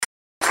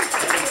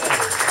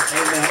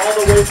Amen.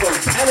 All the way from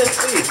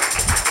Tennessee.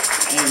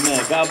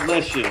 Amen. God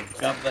bless you.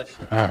 God bless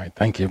you. All right.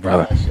 Thank you,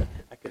 brother. God bless you.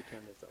 I could turn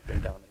this up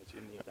and down as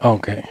you need.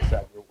 Okay. This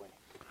out your way.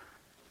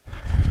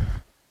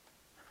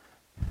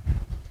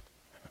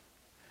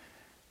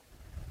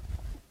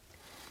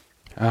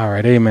 All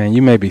right. Amen.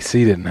 You may be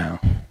seated now.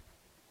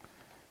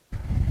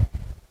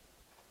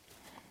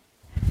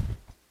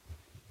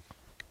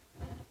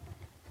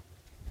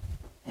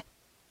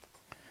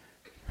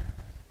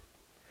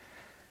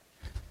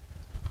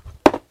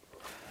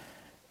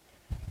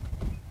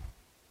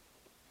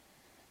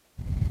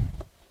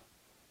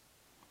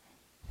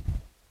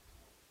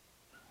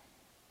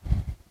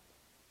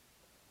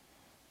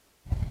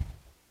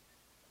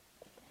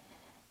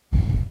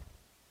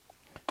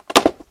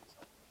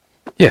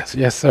 Yes.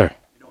 Yes, sir.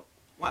 You know,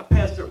 why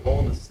Pastor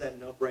Bold is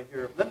setting up right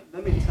here, let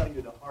me tell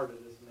you the heart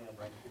of this man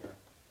right here.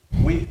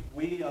 We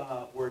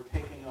were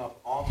taking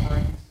up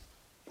offerings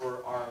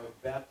for our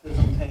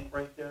baptism tank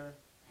right there,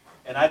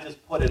 and I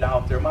just put it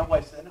out there. My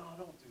wife said, no,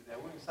 don't do that.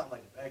 We're going to sound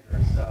like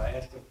beggars.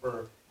 Asking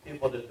for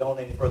people to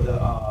donate for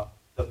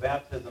the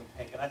baptism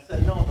tank. And I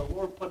said, no, the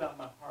Lord put on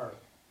my heart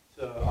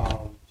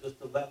to just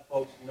to let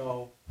folks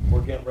know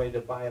we're getting ready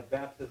to buy a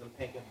baptism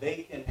tank, and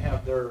they can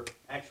have their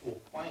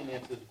actual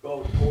finances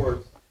go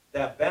towards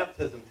that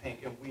baptism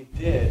tank, and we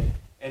did.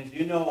 And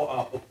you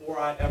know, before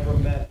I ever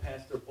met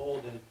Pastor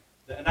Bolden,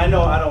 and I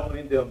know I don't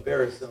mean to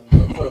embarrass him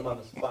or put him on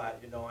the spot,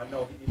 you know, I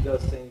know he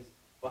does things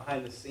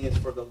behind the scenes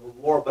for the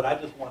Lord, but I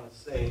just want to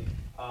say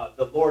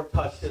the Lord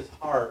touched his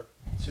heart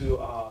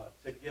to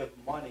give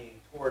money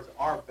towards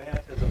our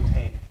baptism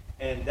tank.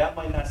 And that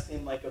might not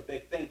seem like a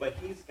big thing, but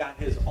he's got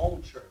his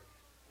own church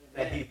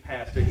that he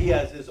pastored. He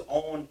has his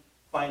own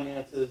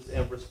finances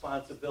and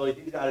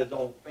responsibility. He's got his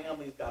own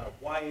family. He's got a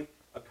wife,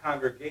 a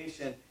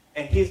congregation,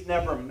 and he's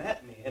never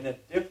met me in a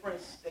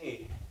different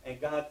state. And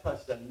God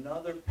touched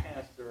another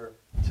pastor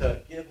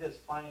to give his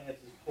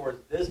finances towards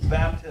this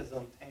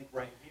baptism tank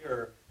right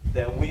here.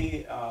 That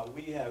we have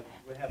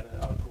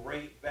a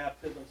great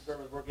baptism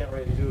service. We're getting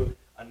ready to do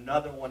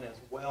another one as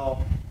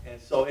well. And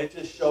so it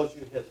just shows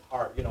you his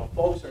heart. You know,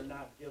 folks are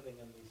not giving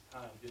in these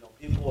times. You know,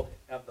 people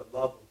have the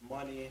love of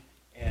money.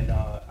 And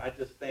I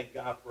just thank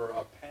God for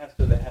a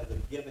pastor that has a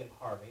giving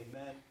heart.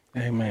 Amen.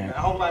 Amen. And I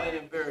hope I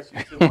didn't embarrass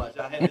you too much.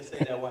 I had to say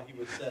that while he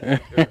was setting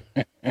up here.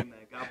 Amen.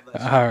 God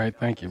bless you. All right.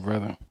 Thank you,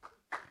 brother.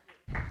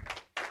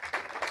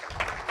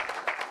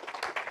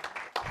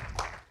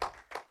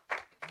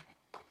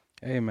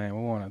 Amen.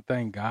 We want to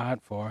thank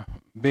God for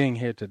being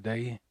here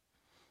today,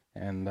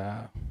 and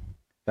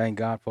thank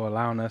God for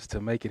allowing us to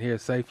make it here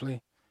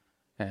safely.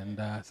 And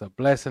it's a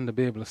blessing to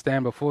be able to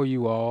stand before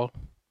you all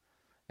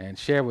and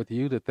share with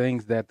you the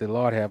things that the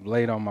Lord have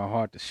laid on my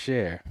heart to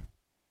share.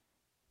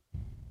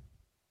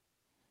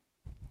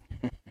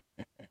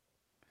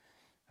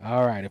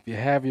 All right, if you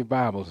have your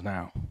Bibles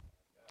now,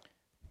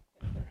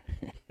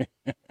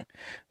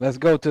 let's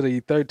go to the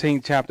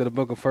 13th chapter of the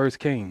book of 1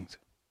 Kings.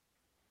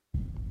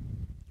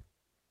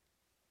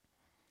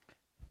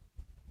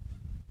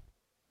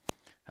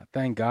 I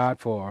thank God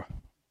for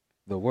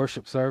the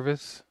worship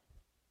service,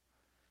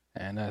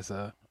 and as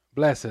a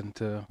blessing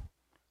to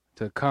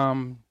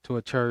come to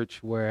a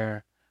church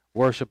where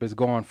worship is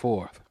going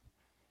forth,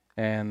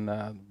 and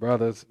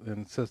brothers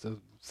and sisters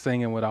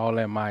singing with all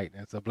their might.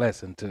 It's a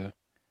blessing to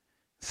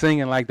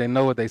singing like they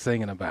know what they're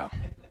singing about.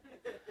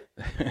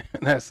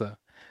 That's a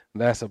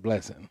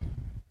blessing.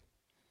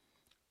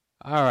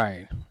 All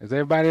right, is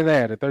everybody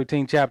there? The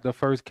 13th chapter of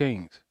 1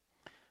 Kings.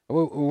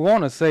 We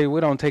want to say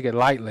we don't take it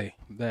lightly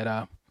that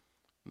I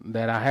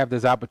have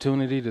this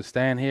opportunity to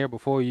stand here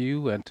before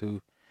you and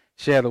to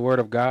share the word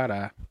of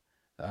God.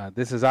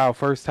 This is our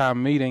first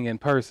time meeting in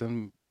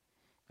person,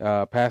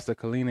 Pastor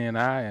Kalina and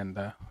I, and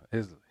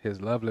his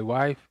lovely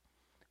wife.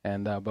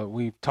 And but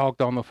we've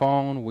talked on the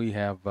phone. We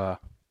have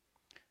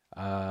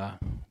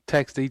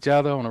text each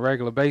other on a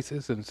regular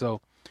basis, and so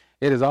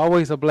it is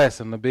always a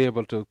blessing to be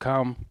able to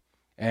come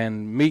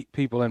and meet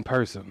people in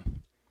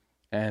person,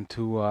 and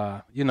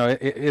to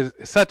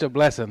it's such a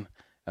blessing,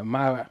 to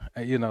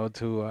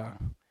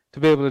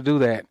be able to do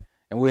that.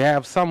 And we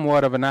have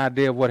somewhat of an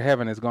idea of what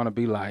heaven is going to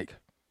be like.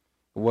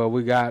 Well,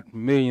 we got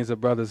millions of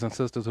brothers and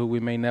sisters who we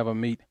may never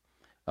meet,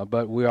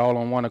 but we're all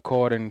on one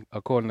accord and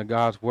according to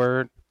God's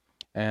word,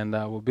 and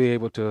we'll be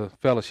able to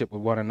fellowship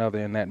with one another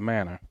in that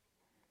manner.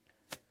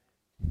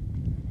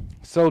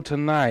 So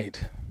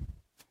tonight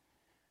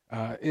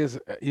I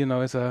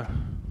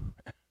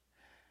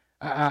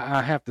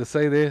have to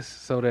say this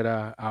so that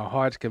our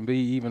hearts can be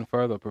even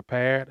further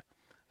prepared.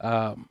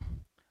 A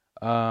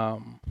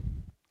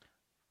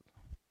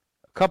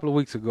couple of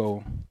weeks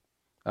ago,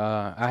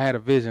 I had a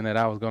vision that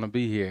I was going to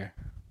be here.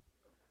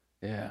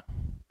 Yeah.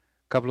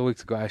 A couple of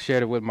weeks ago, I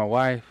shared it with my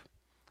wife,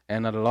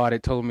 and the Lord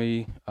had told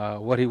me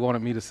what he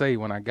wanted me to say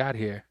when I got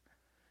here.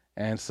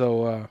 And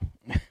so,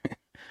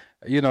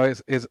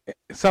 it's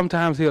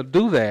sometimes he'll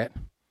do that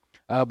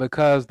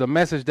because the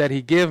message that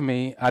he give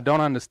me, I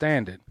don't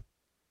understand it.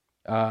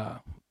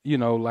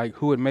 Like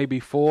who it may be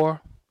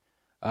for,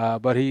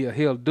 but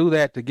he'll do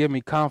that to give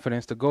me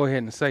confidence to go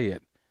ahead and say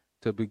it.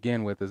 to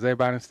begin with. Does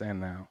everybody understand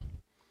now?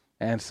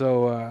 And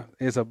so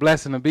it's a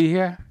blessing to be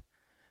here.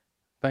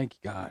 Thank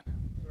you, God.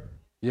 Sir,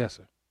 Yes,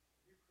 sir.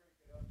 you crank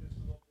it up just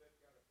a little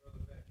bit. Got a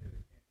brother back here that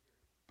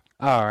can't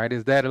hear. All right.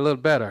 Is that a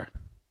little better?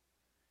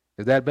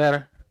 Is that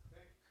better?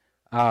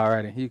 All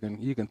righty.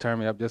 You can turn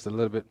me up just a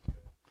little bit.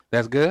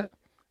 That's good?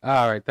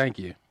 All right. Thank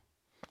you.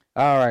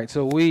 All right.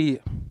 So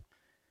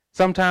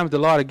sometimes the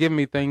Lord will give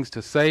me things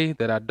to say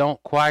that I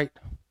don't quite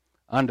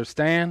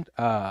understand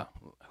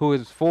who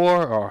it's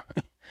for or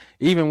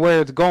even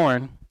where it's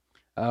going.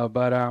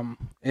 But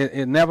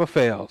it never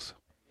fails.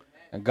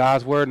 And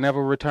God's word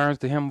never returns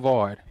to him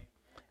void.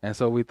 And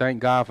so we thank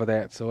God for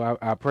that. So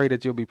I pray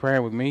that you'll be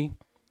praying with me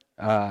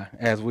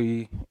as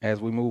we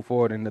move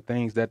forward in the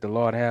things that the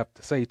Lord have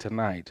to say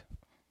tonight.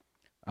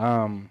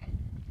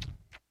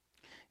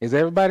 Is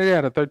everybody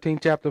there? The 13th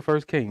chapter of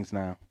 1 Kings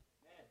now.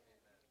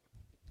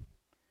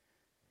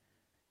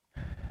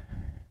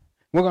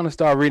 We're going to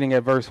start reading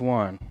at verse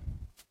 1.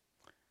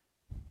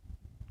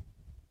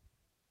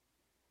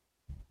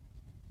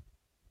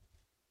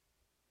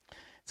 It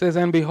says,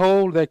 "And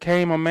behold, there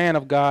came a man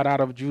of God out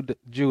of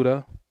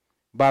Judah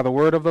by the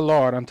word of the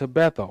Lord unto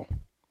Bethel.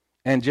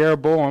 And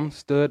Jeroboam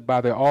stood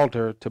by the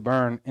altar to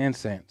burn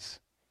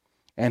incense.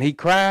 And he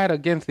cried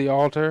against the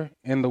altar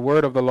in the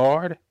word of the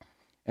Lord,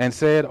 and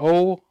said,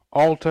 O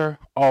altar,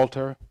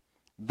 altar,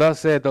 thus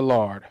said the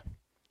Lord,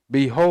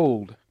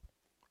 Behold,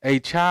 a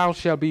child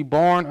shall be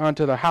born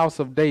unto the house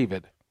of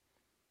David,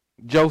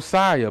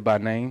 Josiah by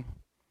name,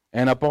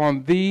 and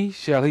upon thee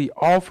shall he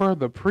offer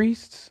the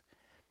priests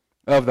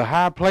of the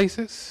high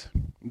places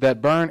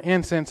that burn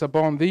incense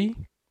upon thee,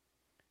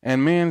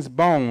 and men's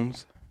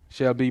bones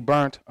shall be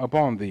burnt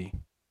upon thee.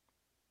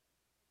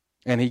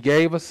 And he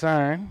gave a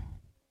sign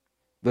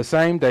the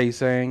same day,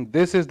 saying,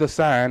 This is the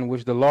sign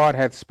which the Lord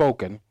hath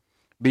spoken.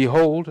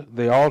 Behold,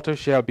 the altar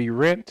shall be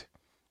rent,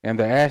 and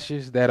the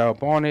ashes that are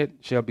upon it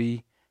shall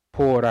be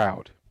poured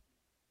out."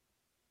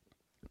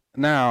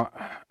 Now,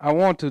 I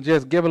want to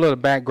just give a little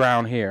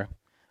background here.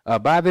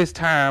 By this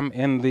time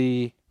in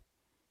the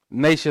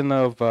nation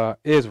of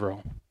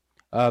Israel,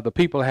 the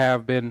people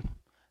have been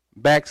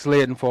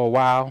backslidden for a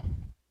while,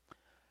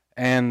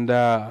 and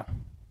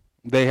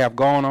they have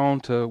gone on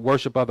to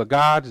worship other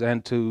gods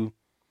and to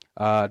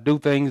do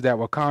things that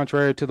were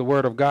contrary to the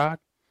word of God.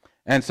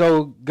 And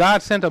so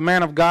God sent a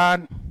man of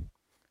God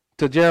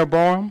to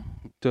Jeroboam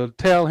to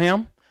tell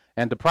him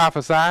and to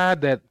prophesy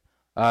that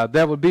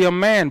there would be a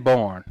man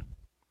born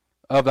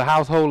of the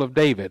household of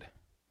David,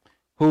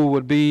 who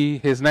would be,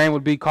 his name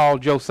would be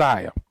called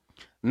Josiah.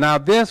 Now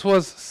this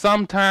was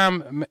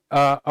sometime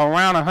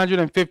around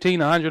 115,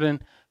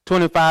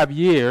 125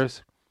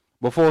 years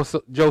before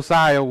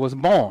Josiah was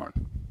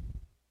born.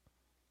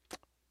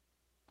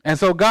 And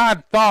so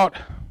God thought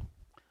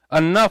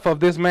enough of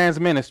this man's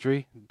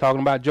ministry,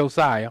 talking about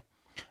Josiah,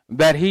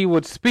 that he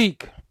would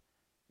speak,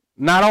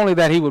 not only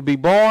that he would be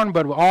born,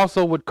 but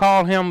also would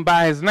call him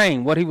by his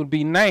name, what he would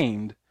be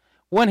named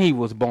when he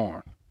was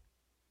born.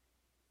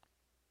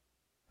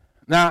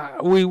 Now,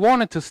 we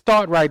wanted to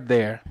start right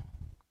there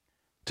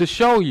to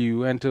show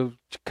you and to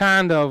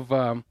kind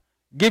of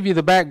give you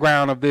the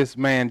background of this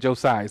man,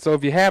 Josiah. So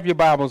if you have your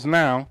Bibles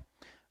now,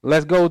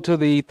 let's go to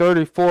the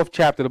 34th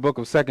chapter of the book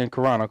of 2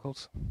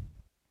 Chronicles.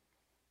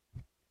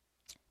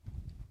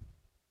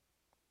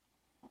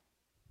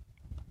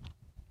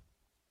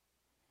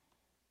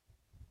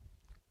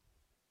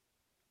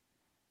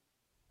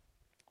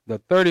 The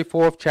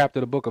 34th chapter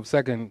of the book of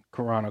 2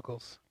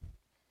 Chronicles.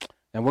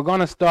 And we're going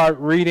to start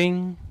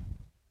reading.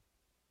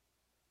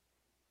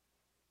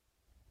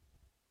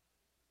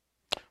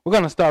 We're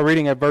going to start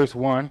reading at verse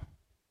 1.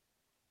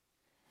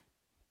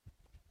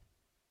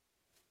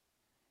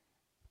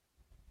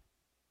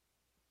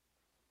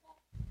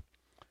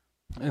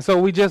 And so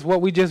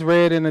what we just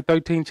read in the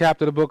 13th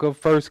chapter of the book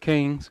of 1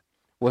 Kings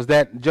was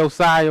that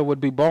Josiah would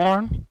be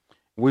born.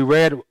 We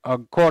read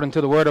according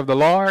to the word of the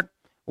Lord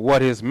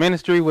what his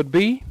ministry would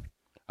be,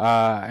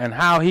 and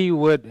how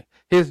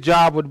his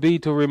job would be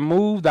to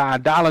remove the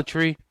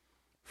idolatry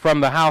from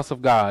the house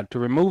of God, to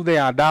remove the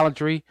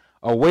idolatry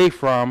away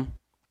from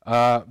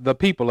the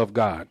people of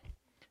God.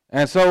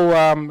 And so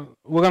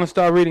we're going to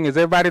start reading. Is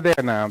everybody there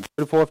now?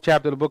 The 34th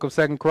chapter of the book of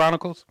 2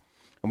 Chronicles.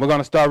 And we're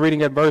going to start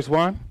reading at verse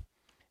 1.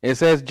 It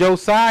says,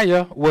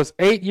 Josiah was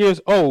 8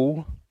 years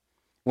old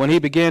when he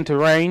began to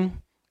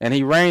reign, and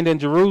he reigned in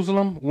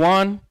Jerusalem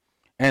 31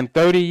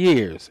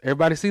 years.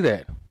 Everybody see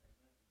that?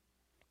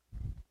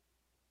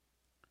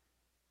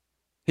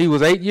 He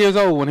was 8 years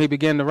old when he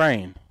began to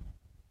reign.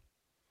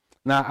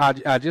 Now,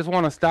 I just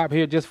want to stop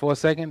here just for a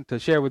second to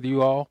share with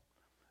you all.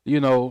 You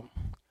know,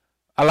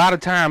 a lot of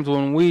times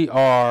when we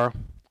are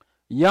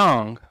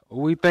young,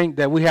 we think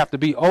that we have to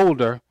be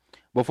older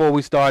before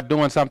we start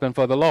doing something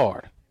for the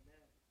Lord.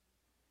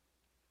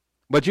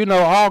 But you know,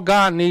 all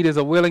God needs is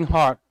a willing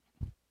heart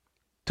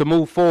to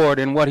move forward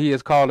in what he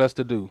has called us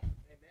to do.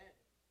 Amen.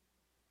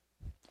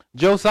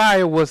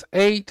 Josiah was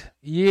 8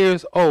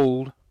 years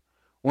old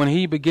when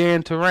he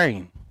began to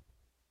reign.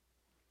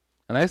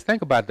 And let's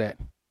think about that.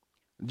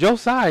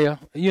 Josiah,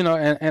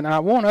 and I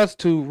want us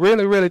to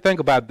really, really think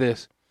about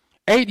this.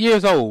 8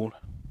 years old,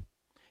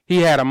 he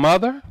had a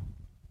mother,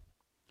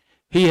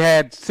 he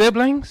had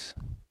siblings,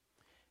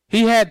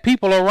 he had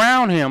people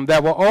around him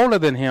that were older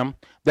than him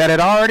that had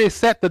already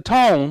set the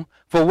tone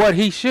for what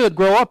he should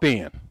grow up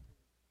in.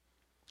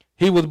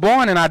 He was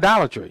born in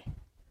idolatry.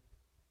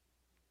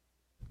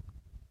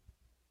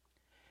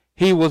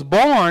 He was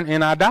born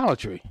in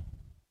idolatry.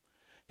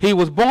 He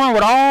was born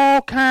with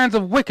all kinds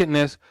of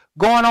wickedness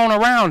going on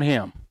around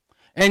him.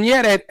 And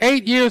yet at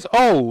 8 years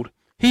old,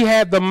 he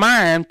had the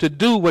mind to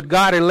do what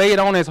God had laid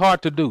on his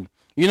heart to do.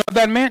 You know what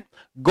that meant?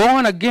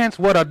 Going against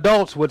what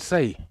adults would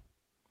say.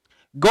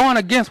 Going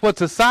against what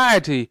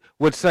society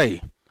would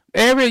say.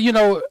 A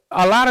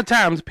lot of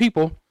times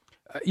people,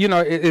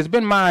 it's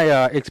been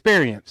my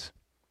experience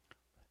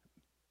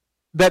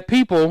that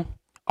people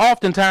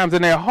oftentimes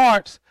in their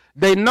hearts,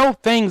 they know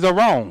things are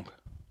wrong.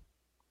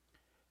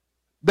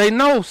 They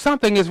know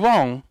something is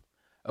wrong,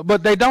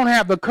 but they don't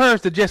have the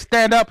courage to just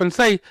stand up and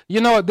say,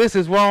 you know what, this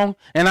is wrong,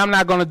 and I'm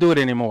not going to do it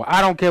anymore. I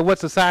don't care what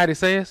society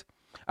says.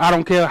 I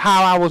don't care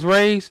how I was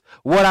raised,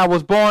 what I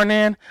was born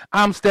in.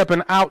 I'm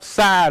stepping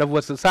outside of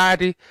what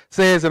society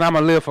says, and I'm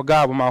going to live for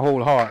God with my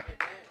whole heart.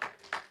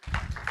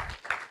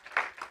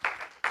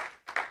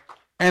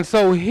 And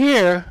so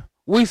here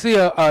we see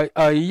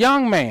a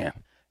young man,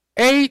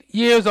 8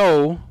 years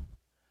old,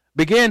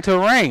 begin to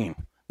reign.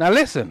 Now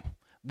listen,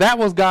 that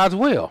was God's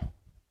will.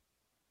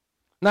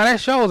 Now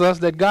that shows us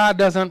that God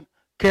doesn't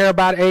care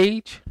about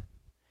age.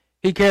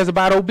 He cares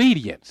about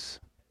obedience.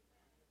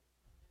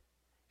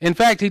 In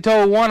fact, he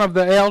told one of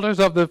the elders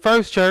of the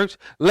first church,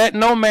 let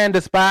no man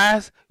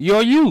despise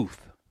your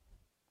youth.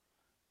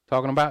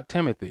 Talking about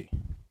Timothy.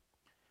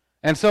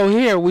 And so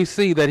here we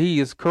see that he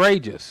is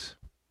courageous,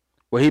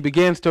 where he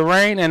begins to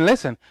reign. And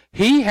listen,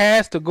 he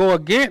has to go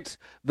against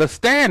the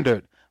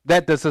standard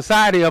that the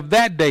society of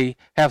that day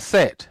have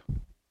set.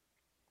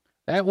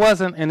 That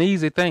wasn't an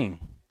easy thing,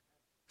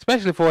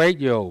 especially for an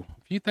 8-year-old.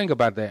 If you think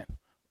about that,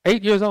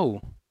 8 years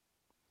old.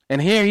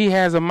 And here he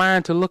has a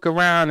mind to look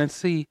around and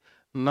see,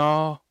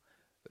 no,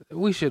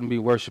 we shouldn't be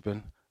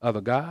worshiping other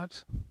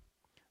gods.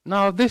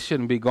 No, this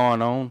shouldn't be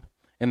going on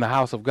in the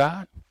house of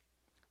God.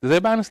 Does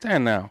everybody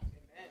understand now?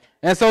 Amen.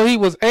 And so he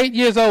was 8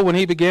 years old when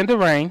he began to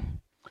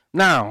reign.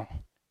 Now,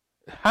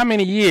 how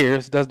many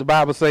years does the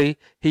Bible say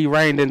he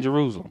reigned in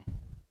Jerusalem?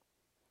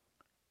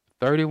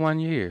 31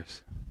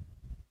 years.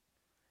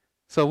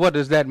 So what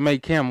does that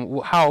make him?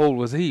 How old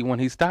was he when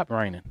he stopped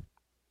reigning?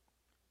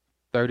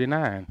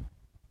 39.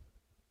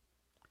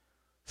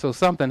 So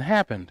something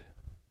happened.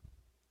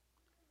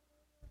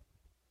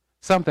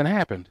 Something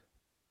happened.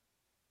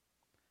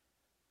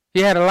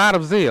 He had a lot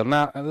of zeal.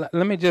 Now,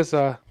 let me just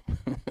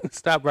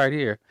stop right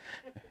here.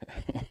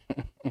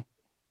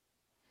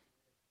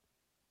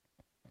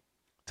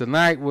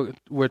 Tonight,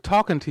 we're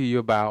talking to you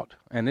about,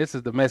 and this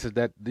is the message,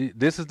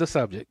 this is the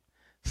subject,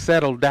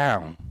 settle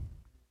down.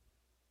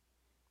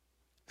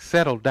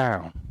 Settle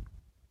down.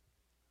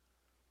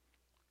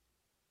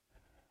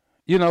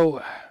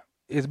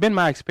 It's been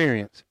my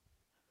experience.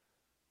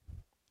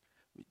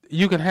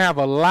 You can have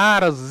a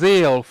lot of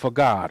zeal for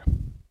God.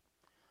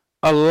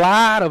 A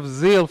lot of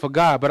zeal for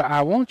God. But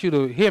I want you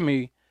to hear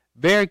me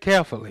very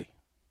carefully.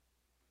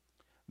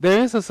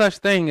 There is a such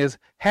thing as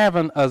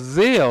having a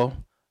zeal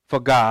for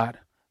God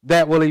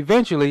that will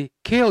eventually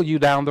kill you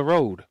down the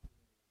road.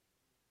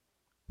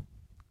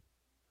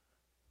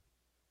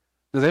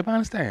 Does everybody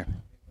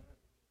understand?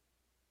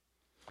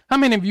 How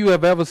many of you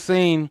have ever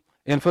seen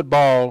in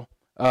football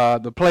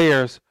the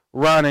players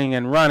running,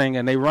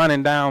 and they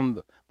running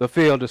down the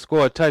field to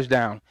score a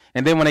touchdown,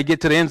 and then when they get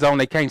to the end zone,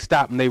 they can't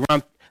stop, and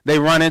they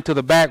run into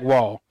the back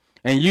wall,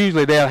 and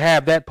usually they'll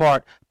have that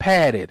part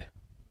padded.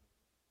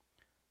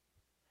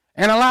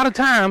 And a lot of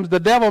times the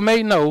devil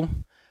may know,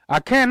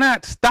 I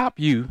cannot stop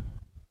you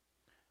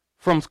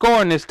from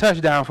scoring this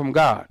touchdown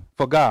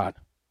for God.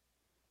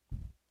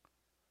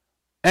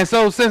 And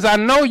so since I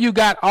know you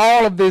got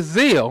all of this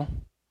zeal,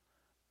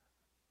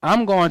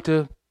 I'm going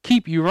to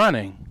keep you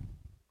running.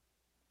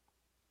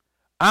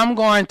 I'm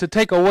going to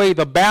take away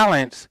the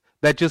balance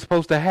that you're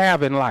supposed to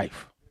have in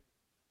life.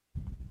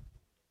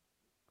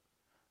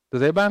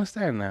 Does everybody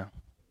understand now?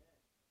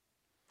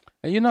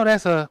 And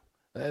that's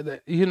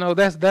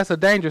a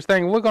dangerous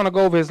thing. We're going to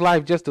go over his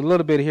life just a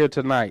little bit here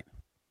tonight.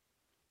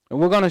 And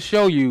we're going to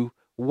show you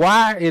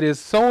why it is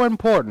so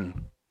important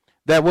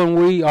that when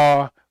we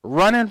are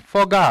running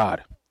for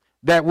God,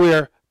 that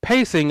we're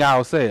pacing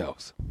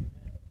ourselves.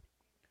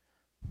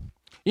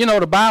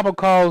 The Bible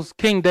calls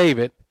King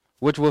David,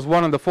 which was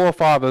one of the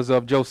forefathers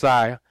of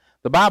Josiah,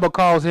 the Bible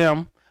calls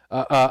him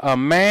a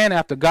man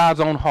after God's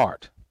own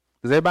heart.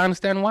 Does everybody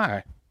understand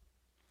why?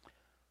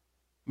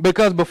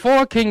 Because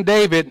before King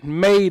David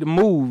made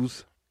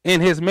moves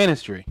in his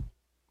ministry,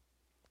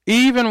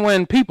 even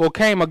when people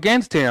came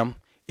against him,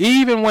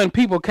 even when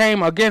people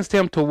came against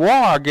him to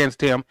war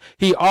against him,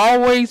 he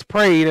always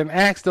prayed and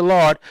asked the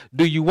Lord,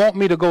 do you want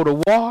me to go to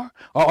war,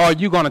 or are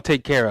you going to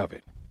take care of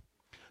it?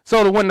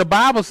 So when the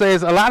Bible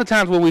says, a lot of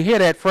times when we hear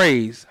that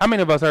phrase, how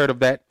many of us heard of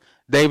that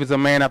David's a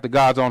man after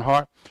God's own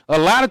heart. A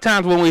lot of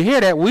times when we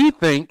hear that, we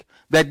think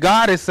that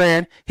God is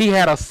saying he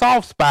had a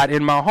soft spot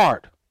in my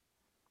heart.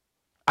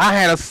 I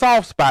had a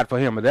soft spot for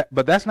him,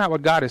 but that's not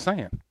what God is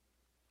saying.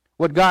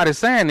 What God is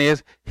saying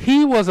is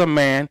he was a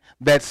man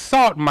that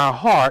sought my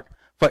heart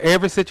for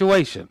every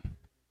situation.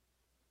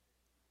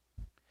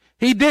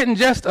 He didn't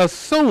just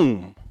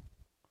assume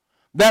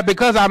that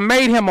because I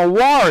made him a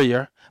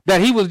warrior,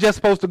 that he was just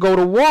supposed to go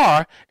to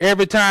war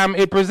every time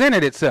it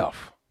presented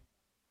itself.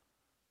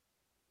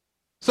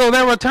 So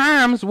there were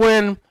times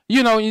when,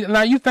 now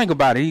you think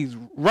about it, he's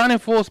running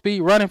full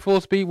speed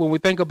when we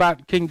think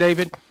about King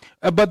David.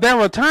 But there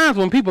were times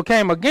when people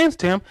came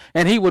against him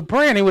and he would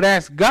pray and he would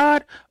ask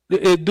God,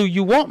 do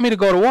you want me to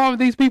go to war with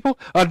these people,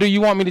 or do you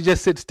want me to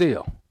just sit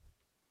still?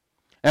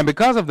 And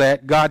because of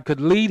that, God could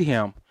lead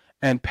him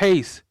and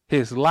pace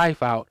his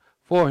life out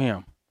for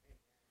him.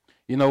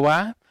 You know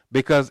why?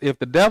 Because if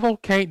the devil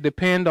can't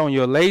depend on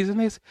your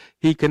laziness,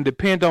 he can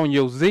depend on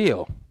your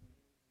zeal.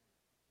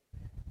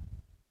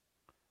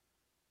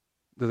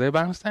 Does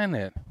everybody understand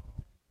that?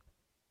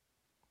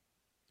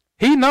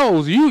 He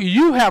knows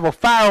you have a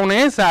fire on the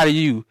inside of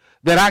you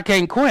that I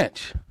can't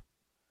quench.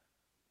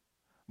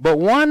 But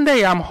one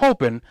day I'm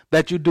hoping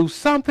that you do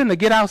something to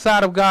get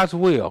outside of God's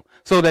will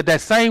so that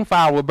that same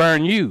fire will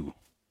burn you.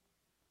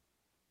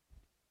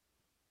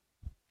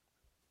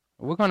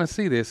 We're going to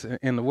see this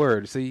in the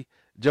Word. See,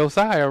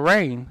 Josiah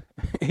reigned.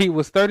 He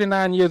was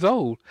 39 years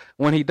old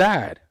when he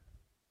died.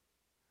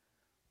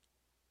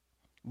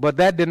 But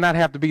that did not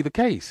have to be the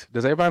case.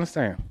 Does everybody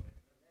understand?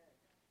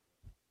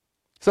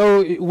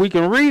 So we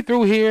can read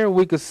through here.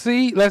 We could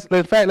see. Let's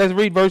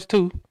read verse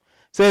 2. It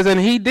says, and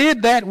he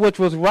did that which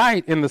was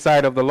right in the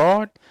sight of the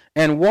Lord,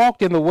 and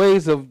walked in the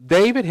ways of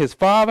David his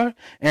father,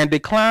 and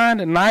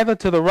declined neither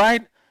to the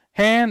right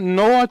hand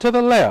nor to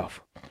the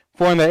left.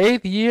 For in the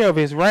 8th year of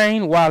his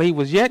reign, while he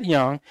was yet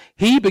young,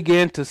 he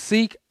began to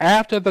seek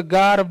after the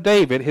God of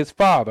David his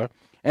father.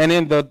 And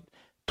in the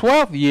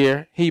 12th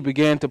year he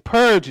began to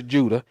purge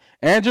Judah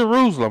and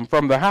Jerusalem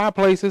from the high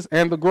places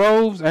and the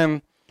groves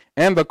and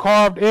the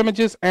carved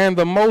images and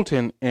the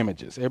molten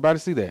images. Everybody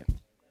see that?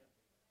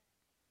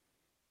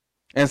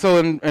 And so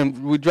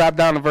and we drop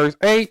down to verse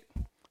 8. It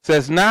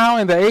says, now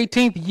in the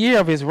 18th year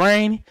of his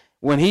reign,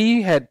 when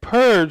he had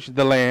purged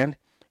the land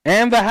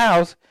and the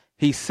house,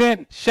 he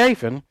sent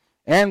Shaphan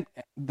and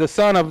the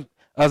son of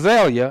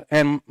Azaliah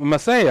and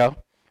Maaseiah,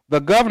 the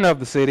governor of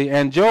the city,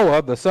 and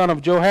Joah, the son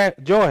of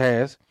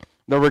Joahaz,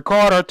 the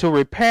recorder, to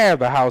repair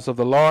the house of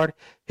the Lord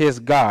his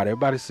God.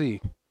 Everybody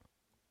see?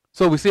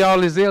 So we see all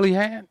the zeal he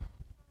had.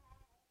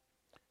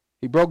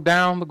 He broke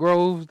down the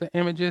groves, the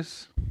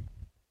images.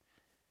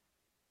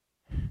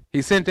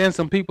 He sent in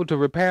some people to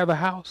repair the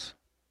house.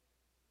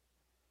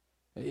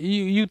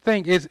 You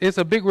think it's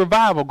a big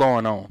revival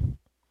going on.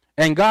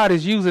 And God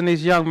is using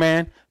this young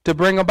man to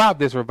bring about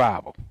this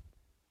revival.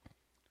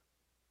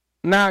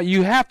 Now,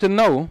 you have to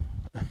know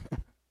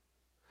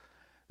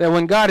that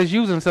when God is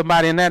using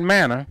somebody in that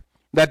manner,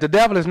 that the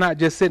devil is not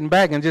just sitting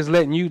back and just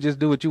letting you just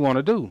do what you want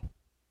to do.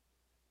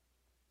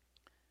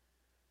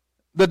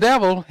 The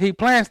devil, he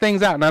plans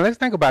things out. Now, let's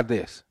think about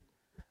this.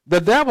 The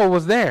devil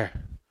was there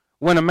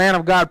when a man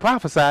of God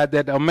prophesied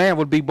that a man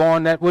would be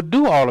born that would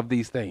do all of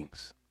these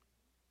things.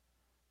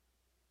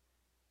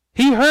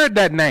 He heard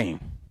that name,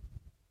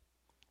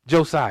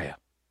 Josiah.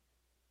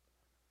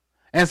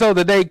 And so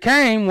the day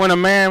came when a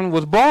man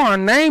was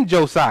born named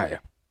Josiah.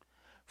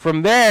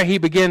 From there, he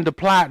began to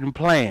plot and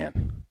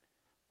plan.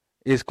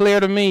 It's clear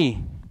to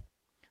me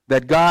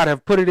that God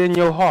have put it in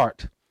your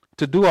heart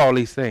to do all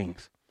these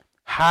things.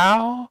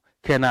 How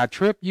can I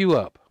trip you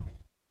up?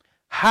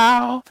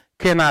 How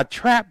can I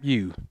trap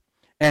you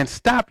and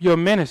stop your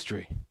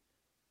ministry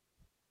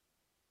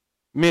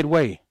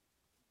midway?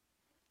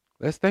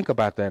 Let's think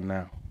about that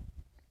now.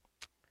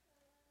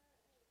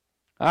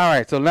 All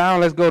right, so now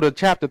let's go to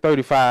chapter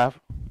 35.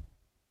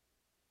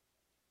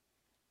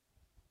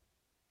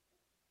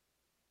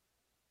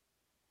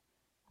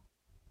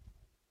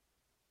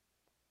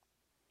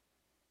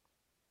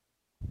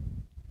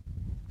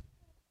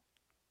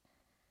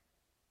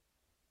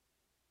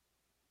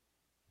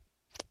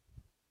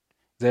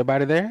 Is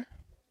everybody there?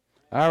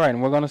 All right,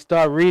 and we're going to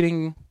start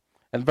reading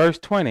at verse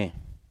 20. It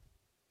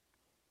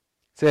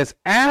says,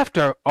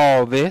 after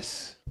all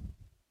this,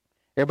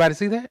 everybody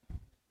see that?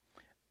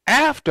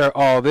 After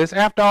all this,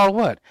 after all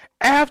what?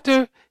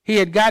 After he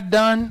had got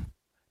done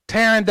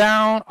tearing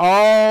down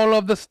all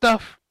of the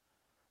stuff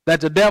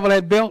that the devil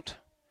had built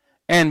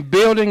and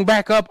building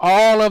back up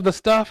all of the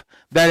stuff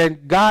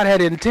that God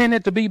had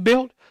intended to be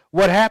built,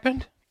 what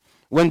happened?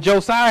 When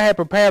Josiah had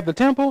prepared the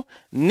temple,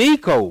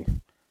 Necho,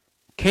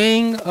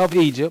 king of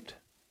Egypt,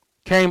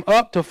 came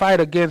up to fight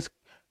against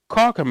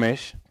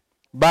Carchemish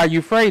by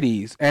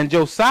Euphrates, and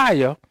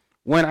Josiah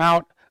went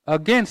out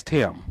against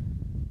him.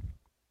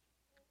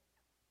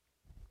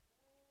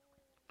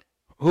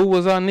 Who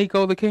was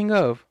Necho the king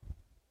of?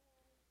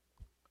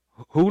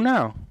 Who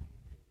now?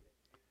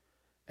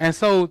 And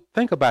so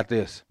think about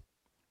this.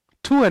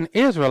 To an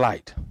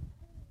Israelite,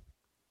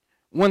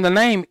 when the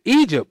name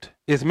Egypt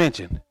is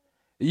mentioned,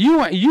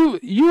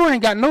 You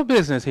ain't got no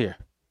business here.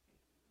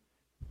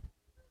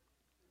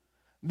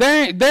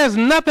 There's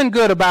nothing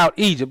good about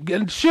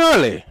Egypt.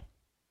 Surely,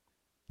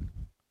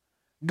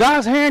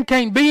 God's hand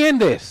can't be in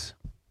this.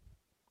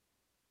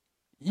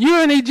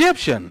 You're an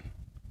Egyptian.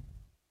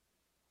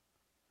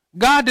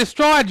 God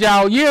destroyed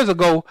y'all years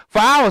ago for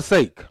our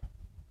sake.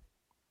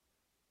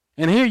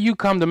 And here you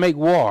come to make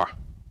war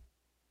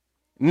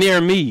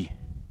near me.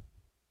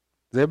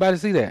 Does everybody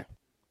see that?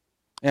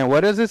 And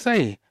what does it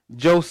say?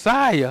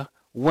 Josiah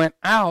went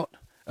out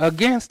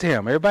against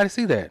him. Everybody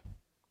see that?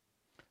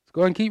 Let's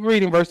go and keep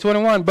reading verse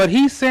 21. But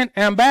he sent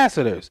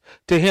ambassadors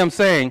to him,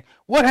 saying,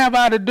 what have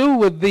I to do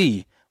with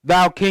thee,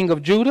 thou king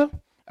of Judah?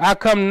 I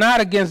come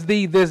not against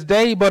thee this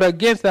day, but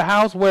against the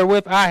house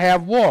wherewith I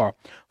have war.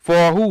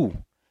 For who?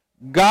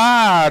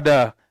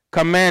 God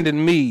commanded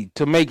me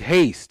to make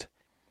haste.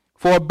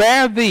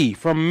 Forbear thee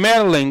from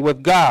meddling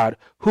with God,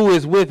 who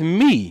is with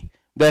me,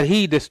 that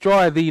he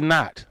destroy thee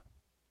not.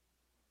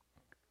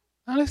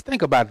 Now let's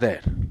think about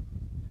that.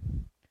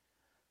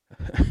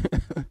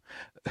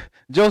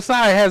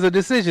 Josiah has a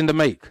decision to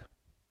make.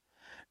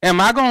 Am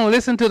I going to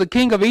listen to the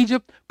king of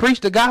Egypt preach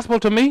the gospel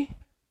to me?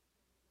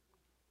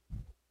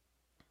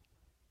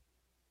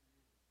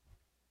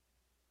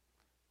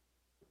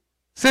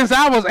 Since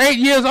I was 8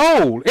 years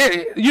old,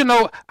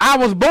 I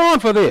was born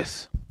for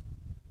this.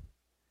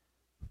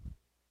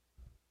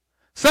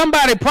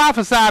 Somebody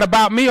prophesied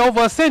about me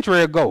over a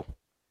century ago.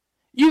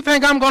 You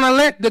think I'm going to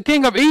let the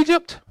king of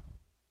Egypt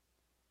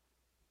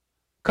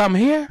come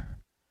here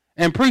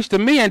and preach to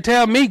me and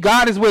tell me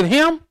God is with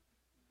him?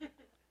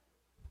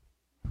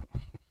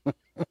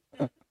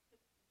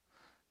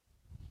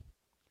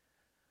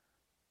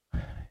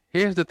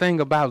 Here's the thing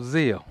about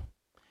zeal.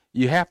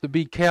 You have to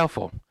be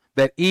careful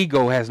that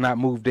ego has not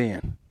moved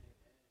in.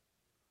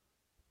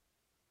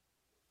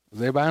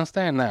 Does everybody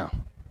understand now?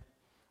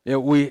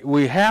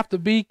 We have to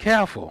be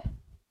careful.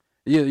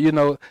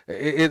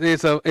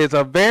 It's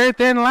a very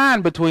thin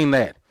line between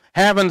that.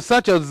 Having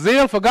such a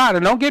zeal for God,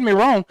 and don't get me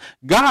wrong,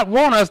 God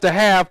wants us to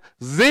have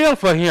zeal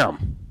for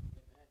him.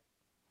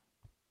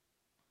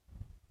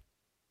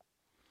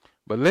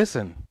 But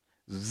listen,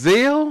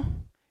 zeal,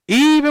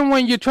 even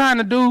when you're trying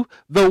to do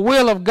the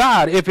will of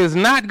God, if it's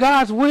not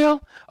God's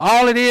will,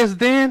 all it is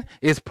then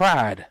is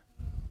pride.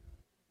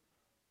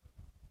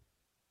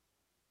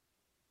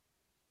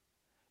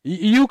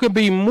 You can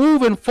be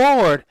moving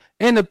forward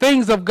in the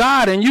things of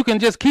God, and you can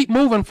just keep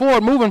moving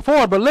forward.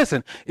 But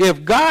listen,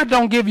 if God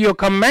don't give you a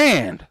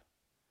command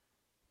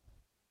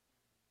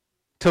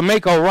to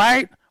make a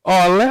right or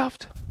a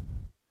left,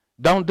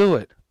 don't do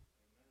it.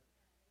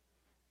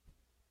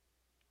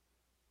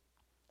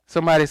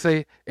 Somebody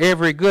say,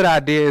 every good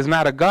idea is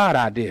not a God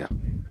idea.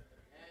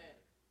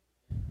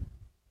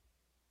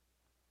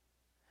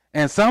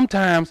 And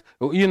sometimes,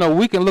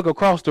 we can look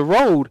across the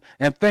road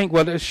and think,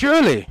 well,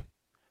 surely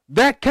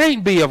that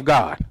can't be of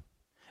God.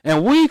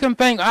 And we can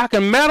think, I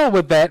can meddle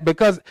with that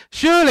because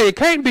surely it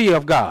can't be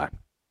of God.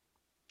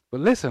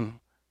 But listen,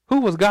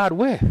 who was God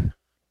with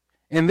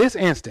in this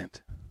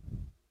instant?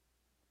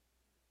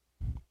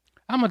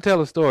 I'm going to tell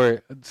a story,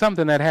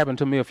 something that happened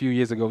to me a few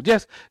years ago,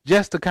 just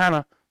to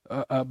kind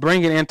of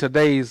bring it in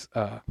today's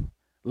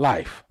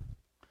life.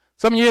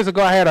 Some years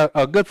ago, I had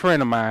a good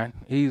friend of mine.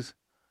 He's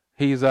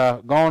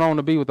gone on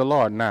to be with the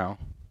Lord now.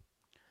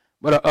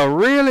 But a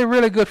really,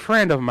 really good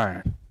friend of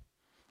mine.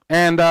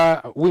 And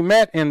we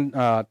met in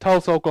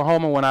Tulsa,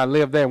 Oklahoma when I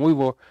lived there. And we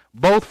were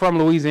both from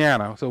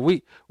Louisiana. So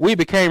we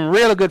became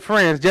really good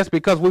friends just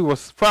because we were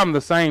from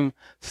the same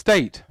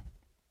state.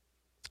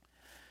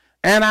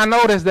 And I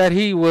noticed that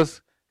he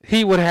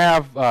would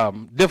have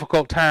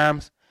difficult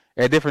times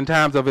at different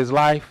times of his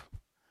life.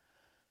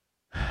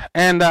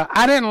 And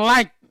I didn't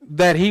like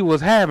that he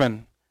was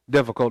having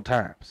difficult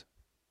times.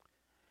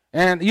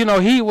 And,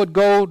 he would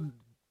go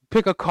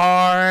pick a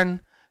car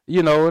and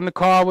the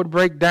car would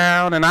break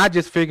down, and I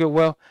just figured,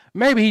 well,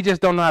 maybe he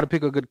just don't know how to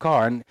pick a good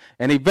car, and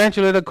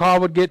eventually the car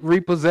would get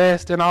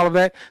repossessed and all of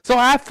that. So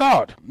I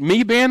thought,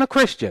 me being a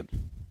Christian,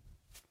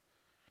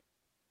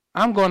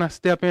 I'm going to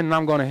step in and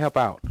I'm going to help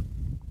out.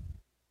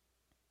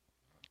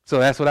 So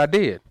that's what I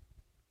did.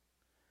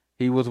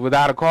 He was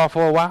without a car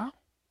for a while,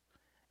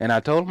 and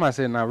I told him, I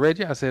said, now,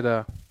 Reggie, I said,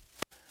 the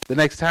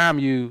next time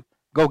you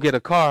go get a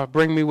car,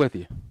 bring me with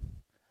you.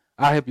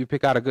 I'll help you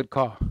pick out a good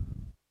car.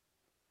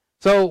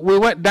 So we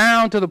went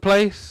down to the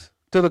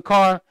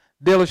car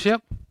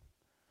dealership,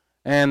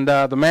 and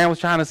the man was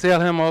trying to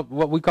sell him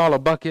what we call a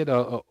bucket,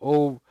 a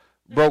old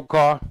broke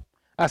car.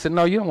 I said,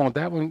 no, you don't want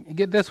that one.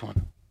 Get this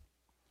one.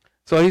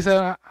 So he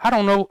said, I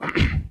don't know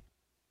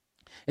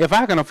if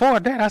I can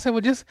afford that. I said, well,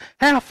 just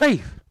have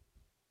faith.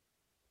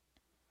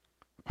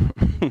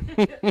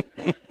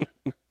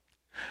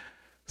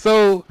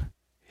 So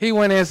he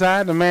went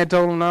inside. The man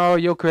told him, no,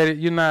 your credit,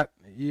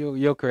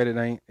 your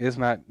credit it's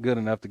not good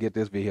enough to get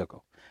this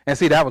vehicle. And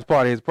see, that was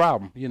part of his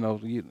problem.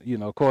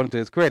 According to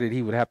his credit,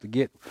 he would have to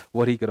get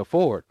what he could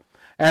afford.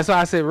 And so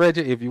I said,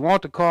 Reggie, if you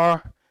want the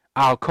car,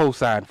 I'll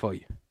co-sign for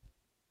you.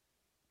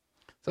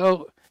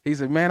 So he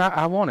said, man,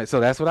 I want it. So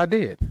that's what I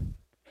did.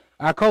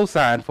 I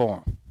co-signed for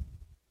him.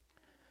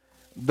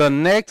 The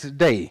next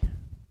day,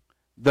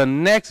 the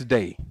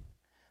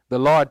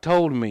Lord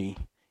told me,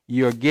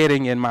 you're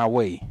getting in my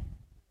way.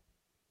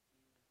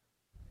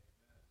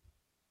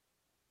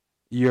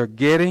 You're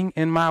getting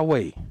in my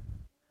way.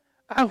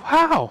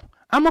 How?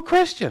 I'm a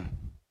Christian.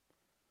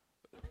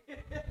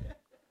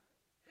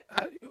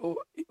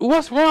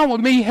 What's wrong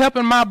with me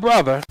helping my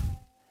brother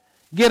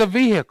get a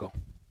vehicle?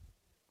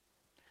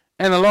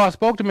 And the Lord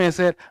spoke to me and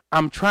said,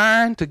 I'm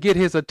trying to get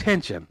his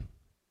attention.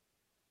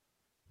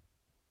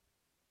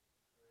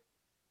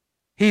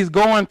 He's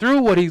going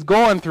through what he's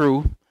going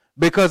through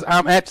because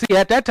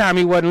at that time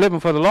he wasn't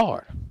living for the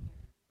Lord.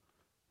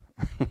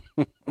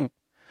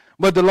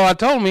 But the Lord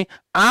told me,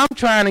 I'm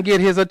trying to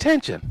get his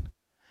attention.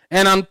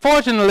 And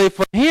unfortunately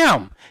for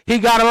him, he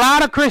got a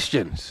lot of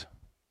Christians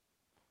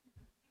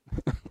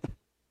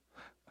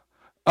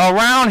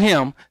around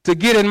him to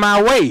get in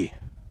my way.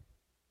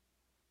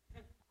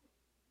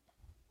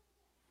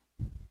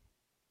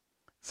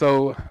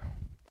 So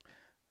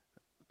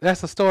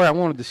that's a story I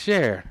wanted to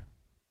share.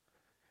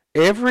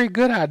 Every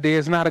good idea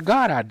is not a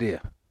God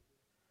idea.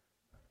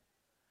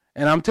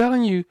 And I'm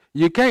telling you,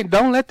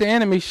 don't let the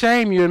enemy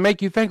shame you and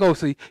make you think, oh,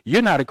 see,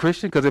 you're not a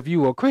Christian, because if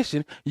you were a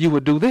Christian, you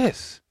would do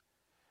this.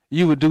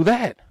 You would do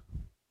that.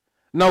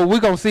 No, we're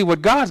going to see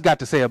what God's got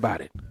to say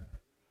about it.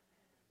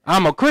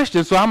 I'm a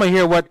Christian, so I'm going to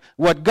hear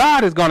what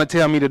God is going to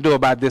tell me to do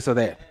about this or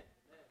that.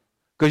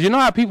 Because you know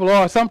how people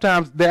are,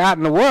 sometimes they're out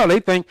in the world, they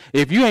think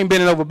if you ain't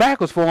bending over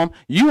backwards for them,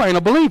 you ain't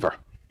a believer.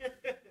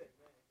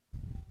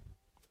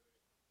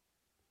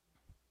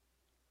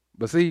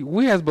 But see,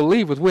 we as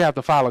believers, we have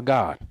to follow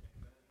God.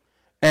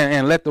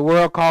 And let the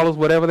world call us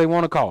whatever they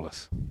want to call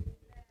us.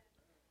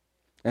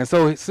 And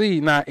so,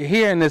 see, now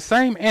here in this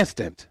same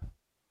instant,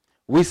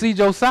 we see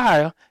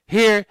Josiah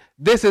here.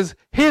 This is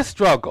his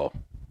struggle.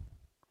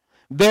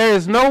 There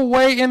is no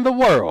way in the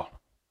world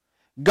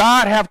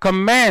God have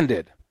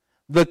commanded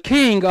the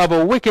king of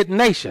a wicked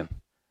nation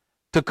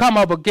to come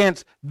up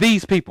against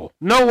these people.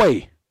 No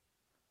way.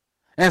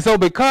 And so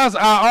because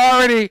I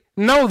already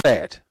know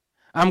that,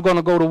 I'm going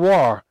to go to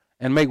war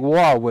and make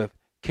war with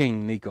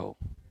King Necho.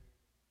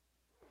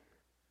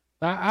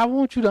 I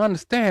want you to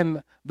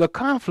understand the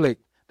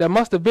conflict that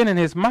must have been in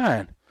his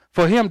mind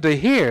for him to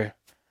hear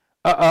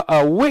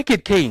a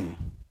wicked king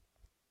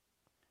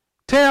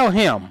tell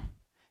him,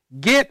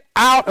 get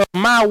out of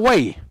my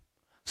way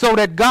so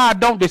that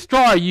God don't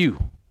destroy you.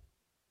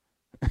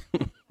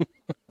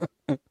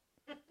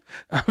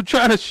 I'm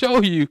trying to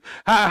show you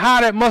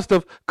how that must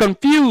have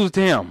confused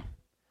him.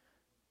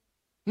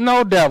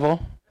 No,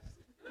 devil.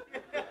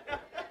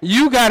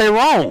 You got it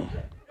wrong.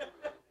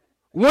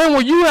 When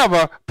were you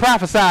ever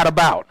prophesied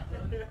about?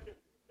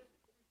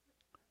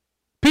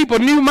 People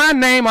knew my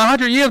name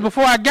 100 years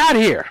before I got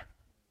here.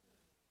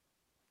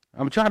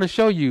 I'm trying to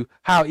show you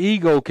how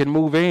ego can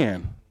move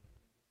in.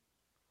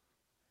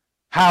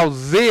 How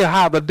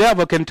the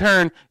devil can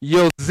turn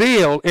your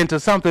zeal into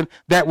something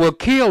that will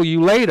kill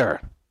you later.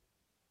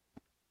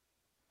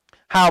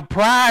 How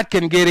pride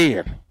can get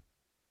in.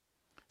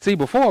 See,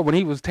 before, when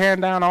he was tearing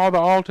down all the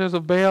altars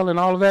of Baal and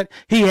all of that,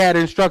 he had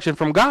instruction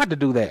from God to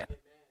do that.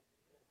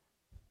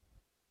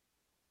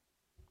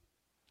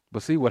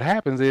 But see, what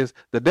happens is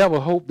the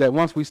devil hopes that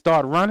once we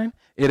start running,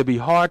 it'll be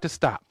hard to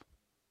stop.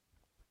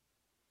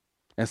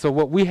 And so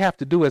what we have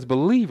to do as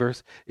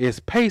believers is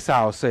pace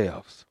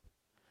ourselves.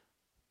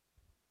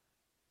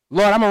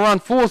 Lord, I'm going to run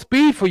full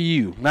speed for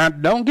you. Now,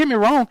 don't get me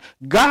wrong.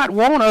 God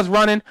wants us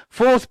running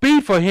full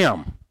speed for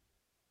him.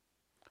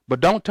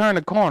 But don't turn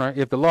the corner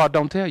if the Lord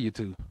don't tell you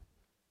to.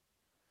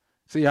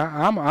 See,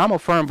 I'm a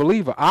firm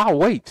believer. I'll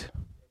wait.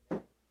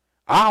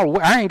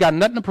 I ain't got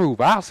nothing to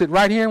prove. I'll sit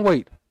right here and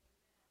wait.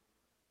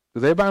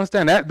 Does everybody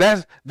understand that?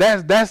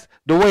 That's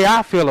the way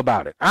I feel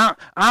about it.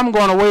 I'm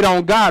going to wait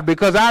on God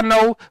because I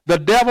know the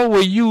devil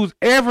will use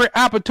every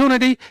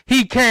opportunity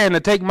he can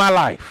to take my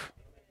life.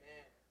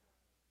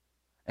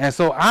 And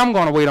so I'm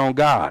going to wait on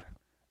God.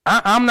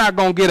 I'm not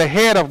going to get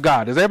ahead of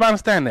God. Does everybody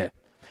understand that?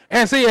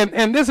 And see,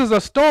 and this is a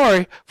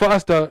story for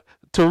us to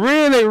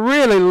really,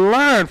 really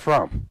learn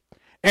from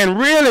and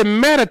really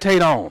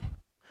meditate on.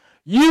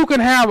 You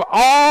can have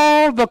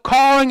all the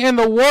calling in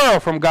the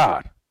world from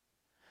God.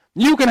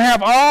 You can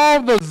have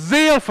all the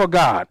zeal for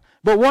God.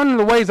 But one of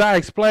the ways I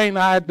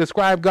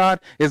describe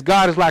God is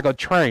like a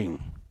train.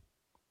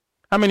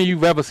 How many of you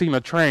have ever seen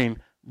a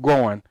train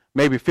going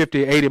maybe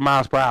 50, 80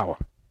 miles per hour?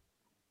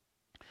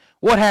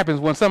 What happens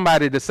when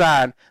somebody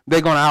decides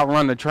they're going to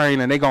outrun the train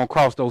and they're going to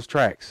cross those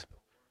tracks?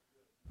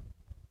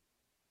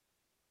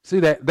 See,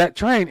 that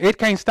train, it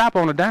can't stop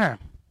on a dime.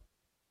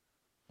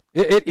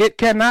 It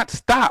cannot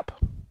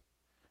stop.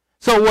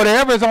 So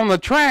whatever is on the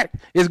track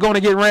is going to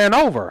get ran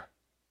over.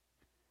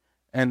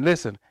 And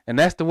listen, and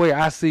that's the way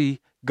I see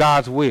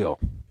God's will.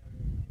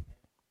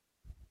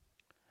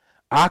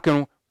 I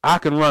can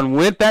run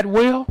with that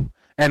will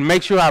and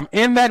make sure I'm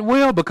in that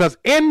will, because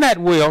in that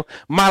will,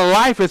 my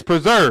life is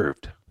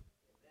preserved.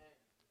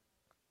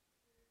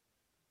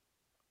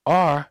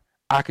 Or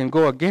I can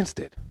go against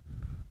it.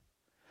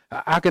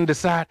 I can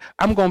decide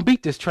I'm going to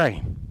beat this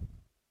train.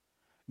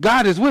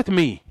 God is with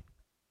me.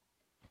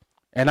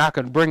 And I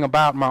can bring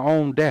about my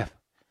own death,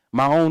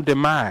 my own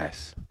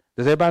demise.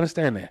 Does everybody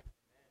understand that?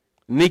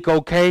 Necho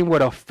came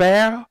with a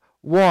fair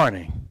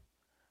warning.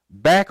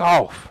 Back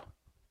off.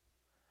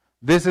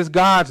 This is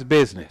God's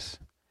business,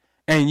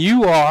 and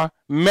you are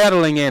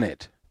meddling in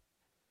it.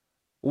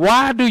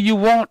 Why do you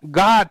want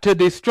God to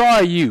destroy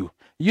you?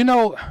 You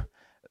know,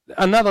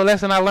 another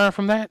lesson I learned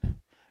from that,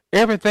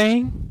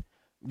 everything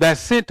that's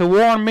sent to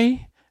warn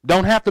me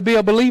don't have to be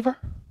a believer.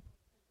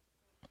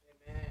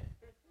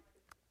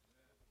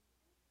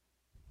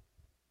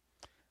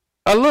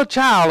 A little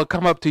child will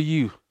come up to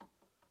you,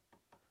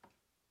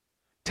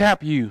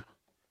 tap you.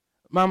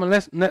 Mama,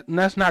 let's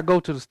not go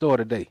to the store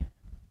today.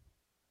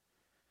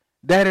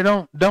 Daddy,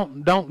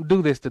 don't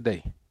do this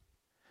today.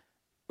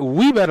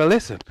 We better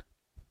listen.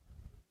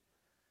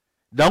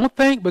 Don't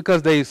think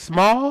because they're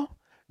small.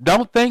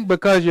 Don't think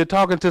because you're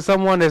talking to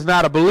someone that's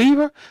not a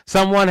believer,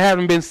 someone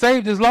haven't been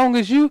saved as long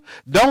as you.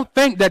 Don't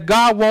think that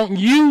God won't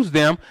use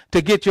them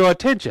to get your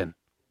attention.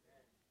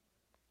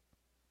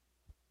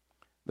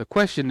 The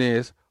question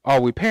is, are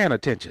we paying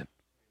attention?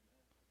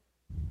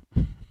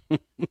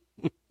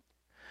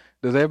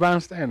 Does everybody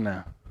understand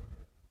now?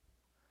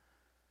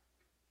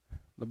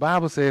 The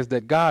Bible says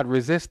that God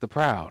resists the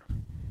proud.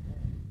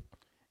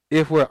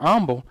 If we're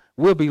humble,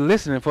 we'll be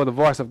listening for the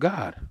voice of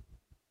God.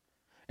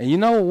 And you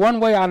know, one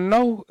way I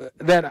know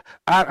that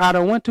I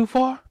done went too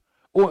far,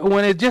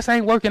 when it just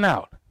ain't working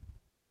out.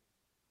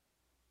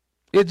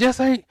 It just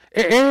ain't.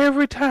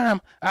 Every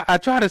time I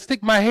try to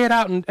stick my head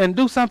out and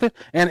do something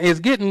and it's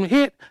getting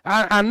hit,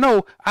 I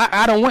know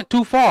I done went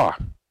too far.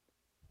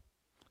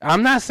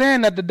 I'm not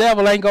saying that the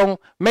devil ain't going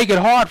to make it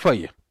hard for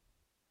you.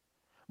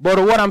 But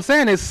what I'm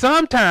saying is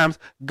sometimes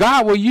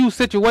God will use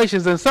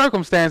situations and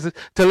circumstances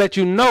to let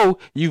you know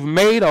you've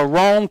made a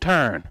wrong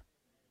turn.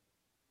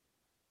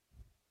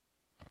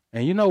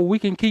 And you know, we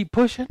can keep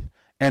pushing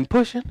and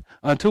pushing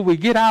until we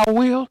get our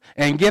will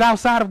and get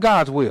outside of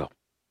God's will.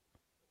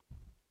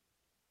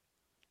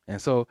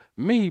 And so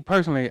me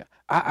personally,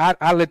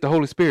 I let the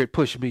Holy Spirit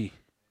push me.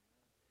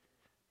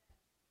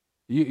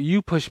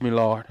 You push me,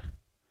 Lord.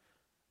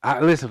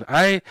 Listen,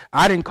 I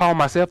didn't call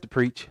myself to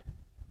preach.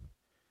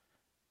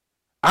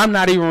 I'm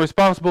not even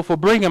responsible for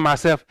bringing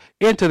myself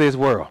into this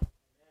world.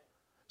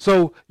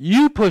 So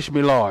you push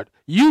me, Lord.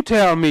 You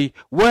tell me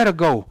where to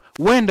go,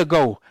 when to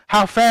go,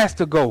 how fast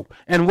to go,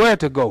 and where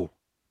to go.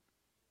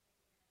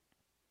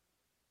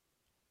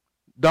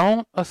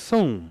 Don't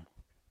assume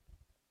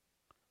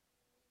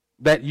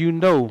that you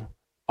know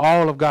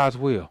all of God's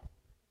will.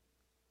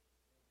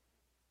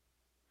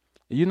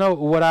 You know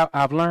what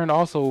I've learned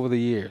also over the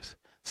years?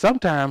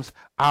 Sometimes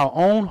our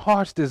own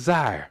heart's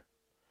desire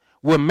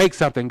will make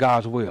something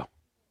God's will.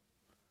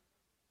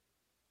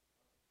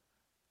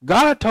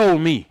 God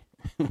told me,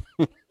 and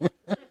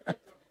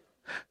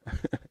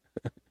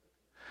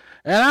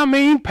I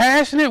mean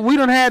passionate, we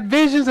done had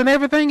visions and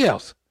everything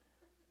else.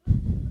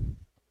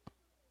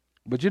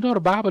 But you know the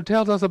Bible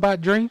tells us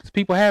about dreams,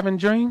 people having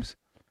dreams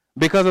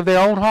because of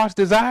their own heart's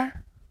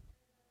desire.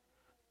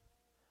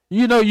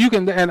 You know, you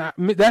can, and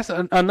that's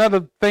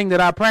another thing that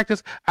I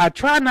practice. I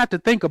try not to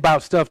think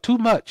about stuff too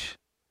much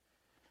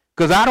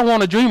because I don't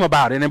want to dream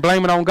about it and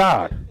blame it on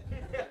God.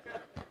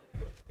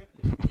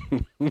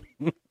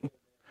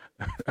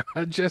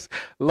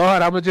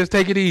 Lord, I'm going to just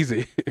take it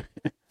easy.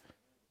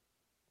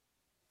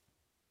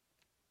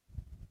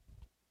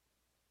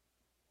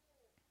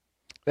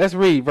 Let's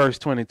read verse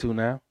 22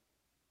 now.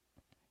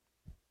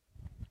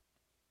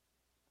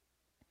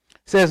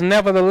 It says,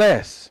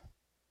 nevertheless,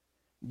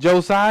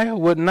 Josiah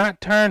would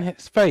not turn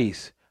his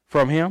face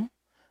from him,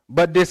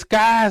 but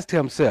disguised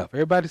himself.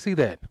 Everybody see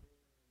that?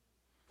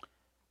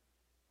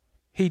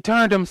 He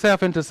turned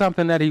himself into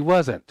something that he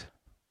wasn't,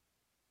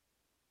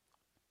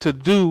 to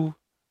do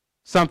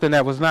something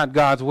that was not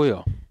God's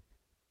will.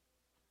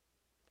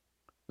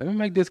 Let me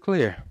make this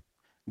clear.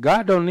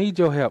 God don't need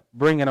your help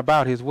bringing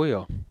about his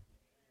will.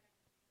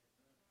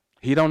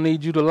 He don't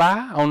need you to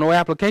lie on no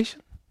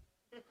application.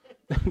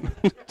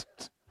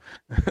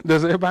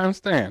 Does everybody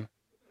understand?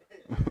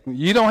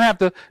 You don't have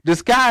to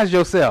disguise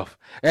yourself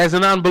as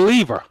an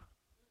unbeliever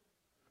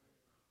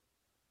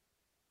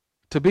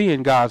to be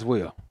in God's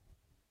will.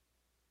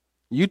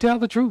 You tell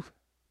the truth.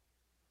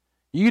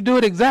 You do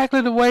it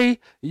exactly the way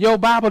your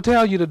Bible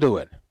tells you to do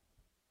it.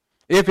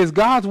 If it's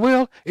God's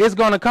will, it's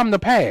going to come to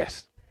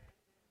pass.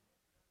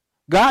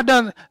 God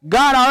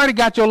already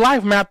got your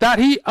life mapped out.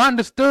 He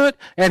understood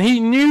and he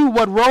knew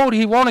what road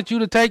he wanted you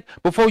to take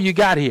before you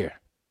got here.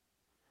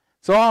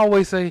 So I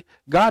always say,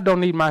 God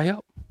don't need my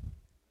help.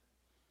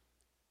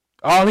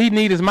 All he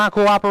needs is my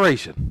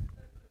cooperation.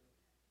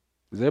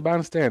 Does everybody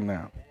understand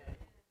now?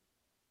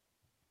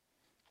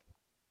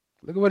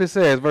 Look at what it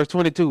says, verse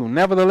 22.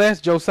 Nevertheless,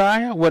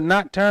 Josiah would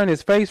not turn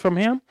his face from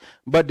him,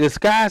 but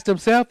disguised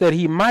himself that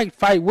he might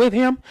fight with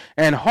him,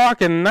 and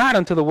hearken not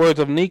unto the words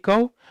of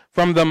Necho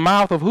from the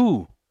mouth of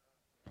who?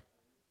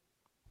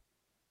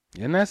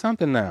 Isn't that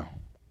something now?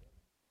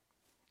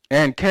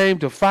 And came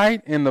to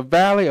fight in the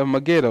valley of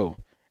Megiddo.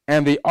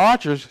 And the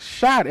archers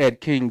shot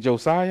at King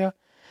Josiah,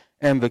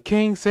 And the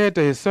king said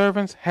to his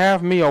servants,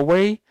 have me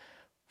away,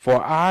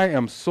 for I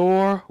am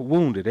sore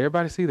wounded.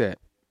 Everybody see that?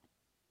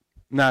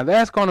 Now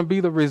that's going to be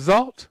the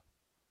result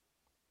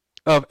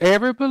of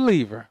every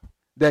believer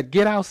that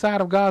get outside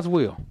of God's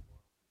will.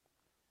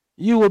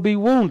 You will be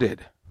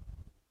wounded.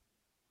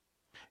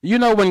 You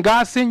know, when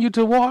God sends you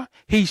to war,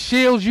 he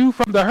shields you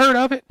from the hurt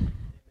of it.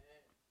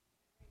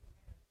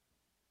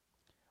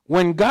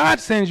 When God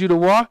sends you to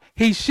war,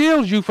 he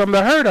shields you from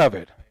the hurt of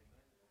it.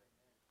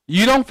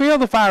 You don't feel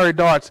the fiery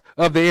darts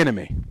of the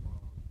enemy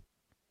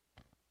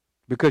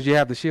because you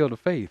have the shield of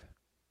faith.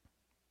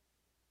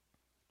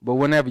 But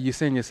whenever you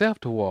send yourself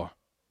to war,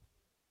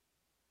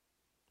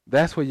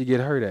 that's where you get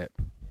hurt at.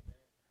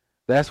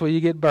 That's where you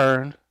get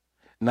burned.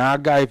 Now,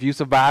 God, if you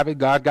survive it,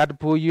 God got to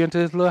pull you into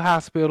this little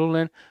hospital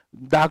and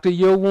doctor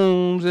your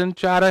wounds and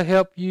try to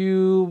help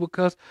you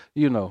because,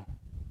 you know.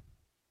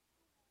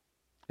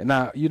 And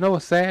now, you know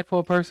what's sad for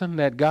a person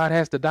that God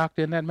has to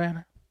doctor in that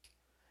manner?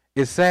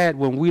 It's sad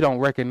when we don't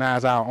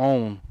recognize our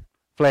own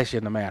flesh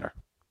in the matter.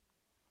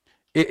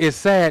 It's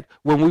sad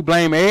when we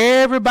blame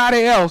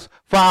everybody else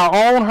for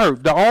our own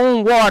hurt, the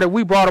own war that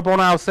we brought upon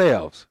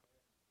ourselves.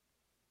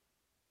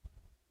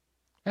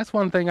 That's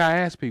one thing I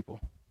ask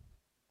people.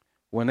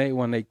 When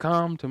they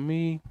come to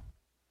me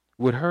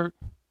with hurt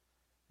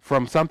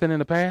from something in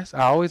the past,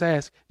 I always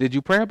ask, did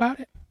you pray about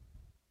it?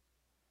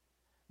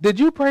 Did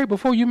you pray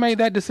before you made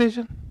that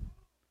decision?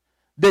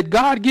 Did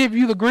God give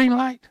you the green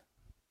light?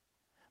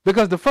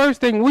 Because the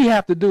first thing we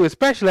have to do,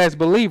 especially as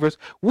believers,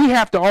 we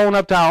have to own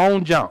up to our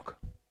own junk.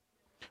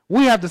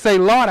 We have to say,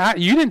 Lord,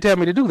 you didn't tell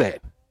me to do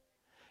that.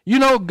 You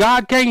know,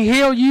 God can't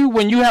heal you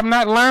when you have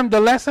not learned the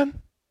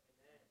lesson.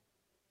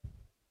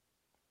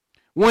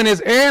 When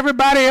it's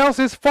everybody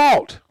else's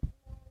fault,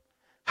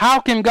 how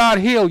can God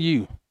heal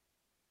you?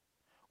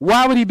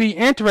 Why would he be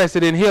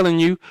interested in healing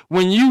you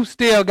when you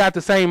still got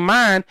the same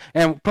mind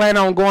and plan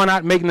on going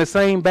out making the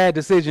same bad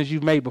decisions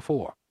you've made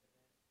before?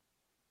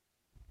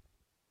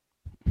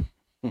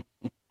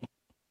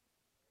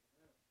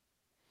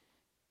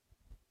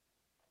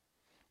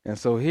 And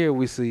so here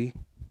we see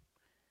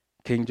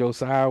King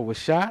Josiah was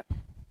shot.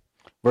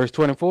 Verse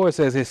 24, it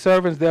says, his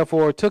servants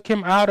therefore took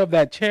him out of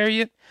that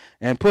chariot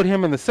and put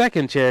him in the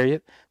second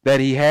chariot that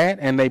he had,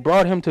 and they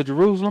brought him to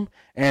Jerusalem,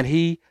 and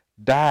he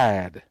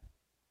died.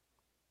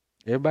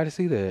 Everybody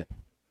see that?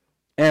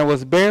 And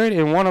was buried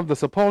in one of the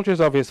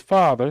sepulchres of his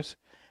fathers,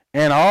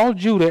 and all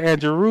Judah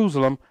and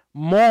Jerusalem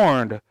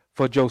mourned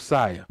for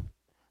Josiah.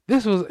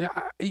 This was,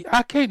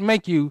 I can't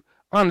make you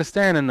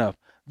understand enough.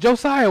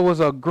 Josiah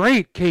was a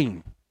great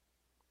king.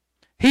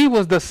 He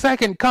was the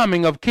second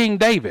coming of King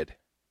David.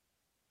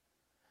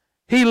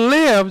 He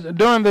lived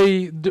during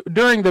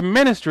the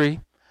ministry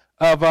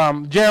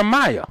of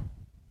Jeremiah.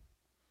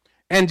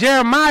 And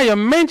Jeremiah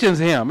mentions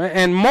him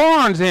and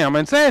mourns him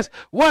and says,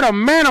 what a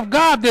man of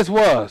God this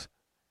was.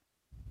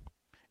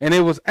 And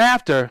it was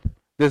after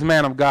this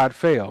man of God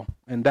fell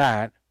and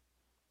died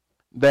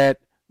that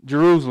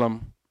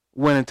Jerusalem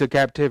went into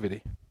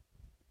captivity.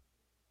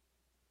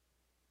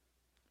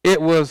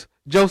 It was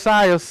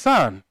Josiah's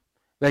son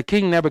that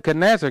King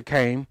Nebuchadnezzar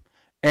came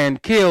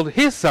and killed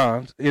his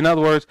sons, in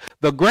other words,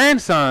 the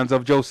grandsons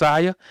of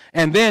Josiah,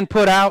 and then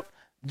put out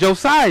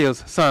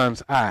Josiah's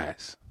sons'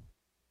 eyes.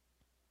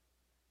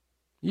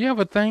 You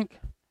ever think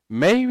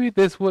maybe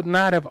this would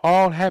not have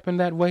all happened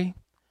that way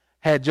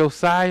had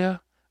Josiah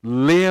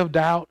lived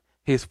out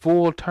his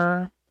full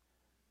term?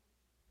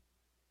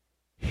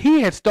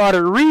 He had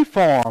started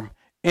reform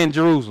in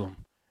Jerusalem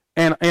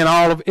and in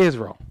all of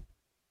Israel.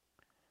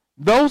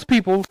 Those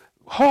people's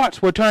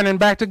hearts were turning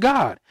back to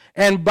God.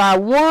 And by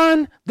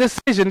one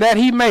decision that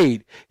he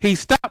made, he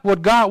stopped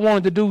what God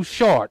wanted to do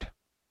short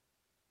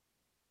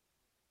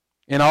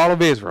in all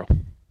of Israel.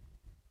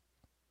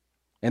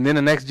 And then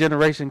the next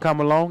generation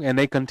come along and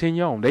they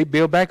continue on. They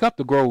build back up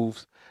the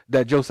groves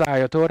that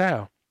Josiah tore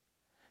down.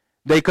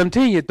 They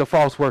continued the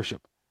false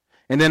worship.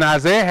 And then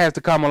Isaiah has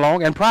to come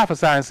along and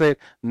prophesy and say,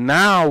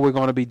 now we're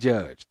going to be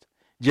judged.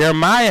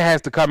 Jeremiah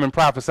has to come and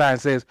prophesy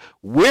and says,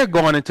 we're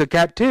going into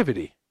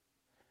captivity.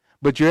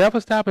 But you ever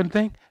stop and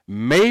think,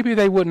 maybe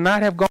they would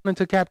not have gone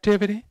into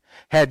captivity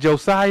had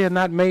Josiah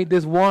not made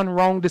this one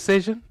wrong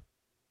decision?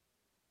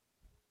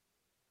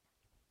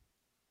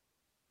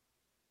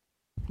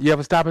 You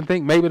ever stop and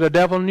think, maybe the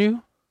devil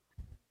knew?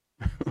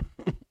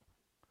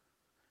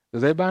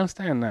 Does everybody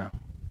understand now?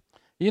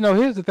 You know,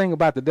 here's the thing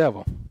about the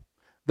devil.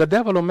 The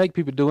devil don't make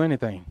people do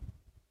anything.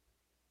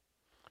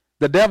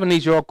 The devil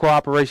needs your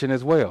cooperation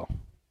as well.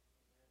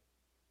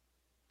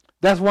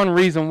 That's one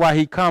reason why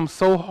he comes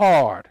so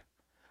hard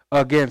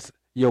against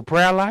your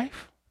prayer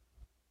life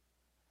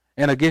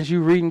and against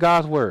you reading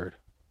God's word.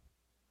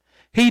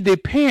 He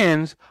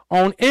depends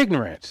on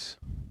ignorance.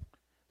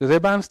 Does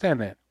everybody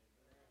understand that?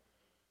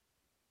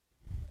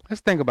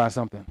 Let's think about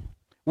something.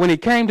 When he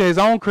came to his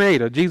own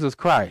creator, Jesus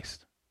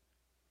Christ,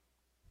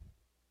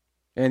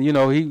 and you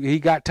know, he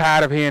got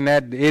tired of hearing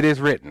that it is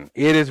written,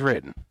 it is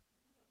written.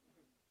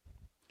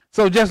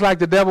 So just like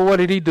the devil, what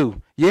did he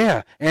do?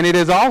 Yeah, and it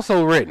is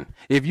also written.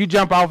 If you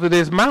jump off of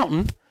this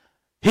mountain,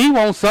 He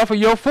won't suffer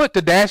your foot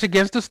to dash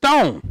against a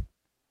stone.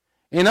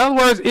 In other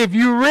words, if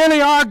you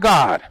really are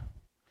God,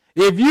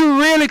 if you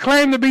really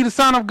claim to be the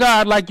Son of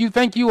God like you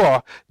think you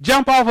are,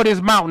 jump off of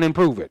this mountain and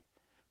prove it.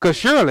 Because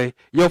surely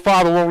your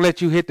Father won't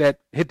let you hit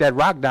that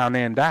rock down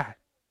there and die.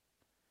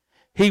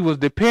 He was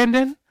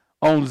dependent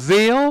on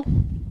zeal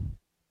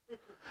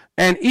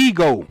and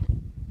ego.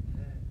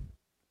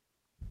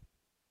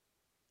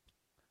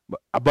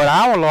 But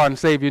our Lord and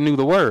Savior knew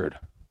the word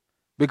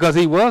because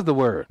he was the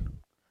word.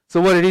 So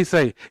what did he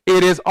say?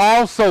 It is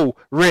also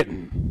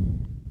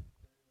written.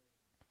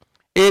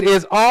 It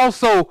is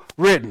also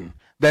written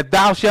that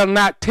thou shalt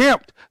not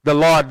tempt the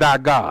Lord thy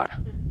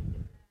God.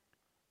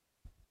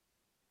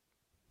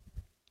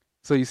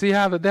 So you see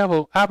how the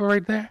devil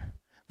operates there?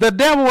 The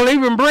devil will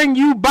even bring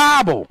you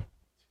Bible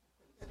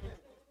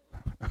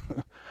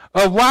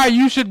of why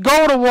you should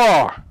go to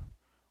war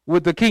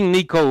with the King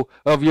Nico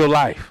of your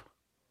life.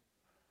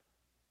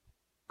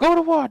 Go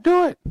to war.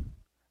 Do it.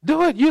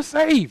 Do it. You're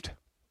saved.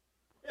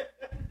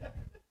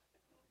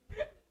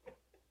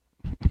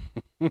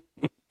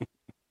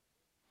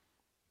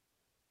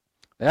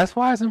 That's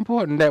why it's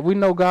important that we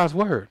know God's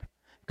word.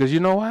 Because you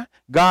know what?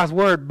 God's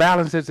word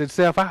balances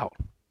itself out.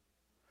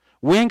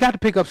 We ain't got to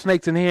pick up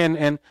snakes in here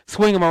and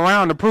swing them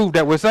around to prove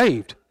that we're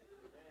saved.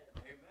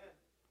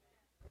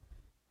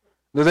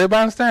 Does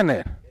everybody understand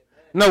that?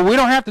 No, we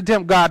don't have to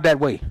tempt God that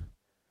way.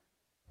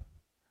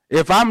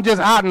 If I'm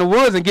just out in the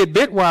woods and get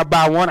bit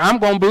by one, I'm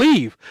going to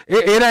believe.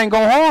 It ain't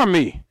going to harm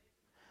me.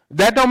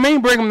 That don't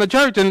mean bring them to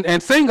church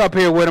and sing up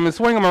here with them and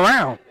swing them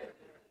around.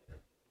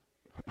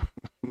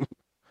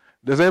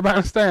 Does everybody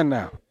understand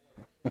now?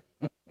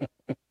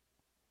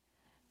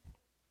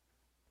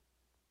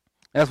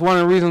 That's one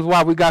of the reasons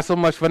why we got so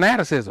much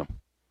fanaticism.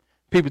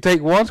 People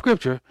take one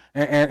scripture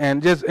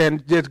and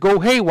just go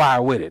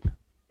haywire with it.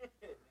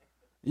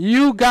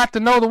 You got to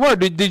know the word.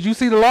 Did you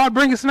see the Lord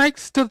bringing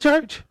snakes to the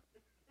church?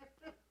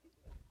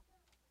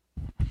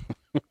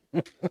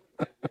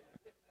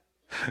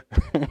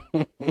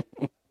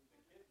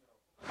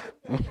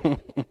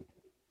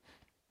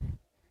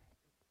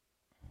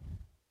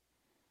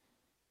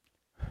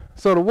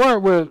 So the word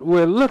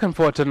we're looking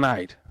for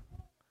tonight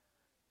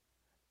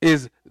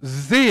is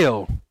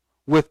zeal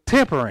with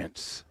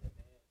temperance.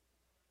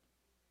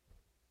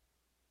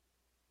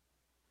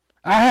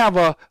 I have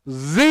a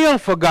zeal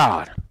for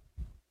God,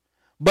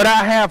 but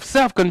I have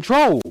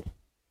self-control.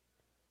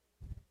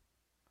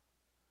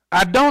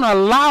 I don't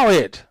allow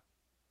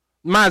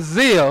my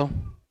zeal,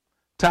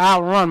 to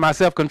outrun my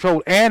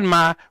self-control and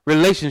my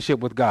relationship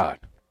with God.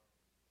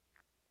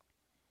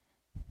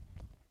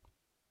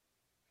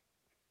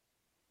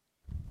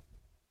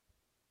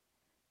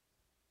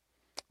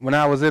 When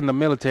I was in the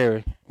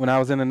military, when I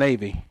was in the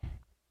Navy,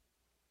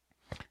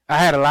 I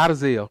had a lot of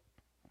zeal.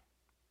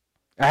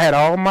 I had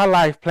all my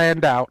life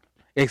planned out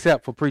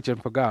except for preaching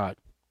for God.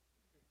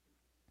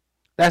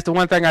 That's the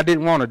one thing I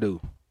didn't want to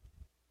do.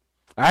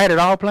 I had it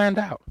all planned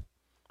out.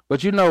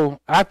 But you know,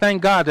 I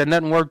thank God that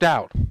nothing worked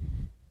out.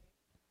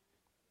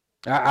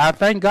 I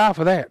thank God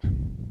for that.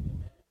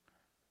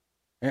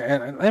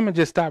 And let me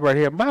just stop right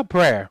here. My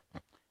prayer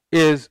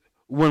is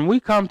when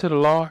we come to the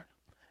Lord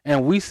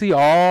and we see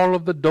all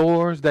of the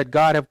doors that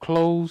God have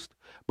closed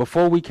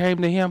before we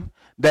came to him,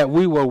 that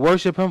we will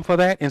worship him for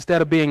that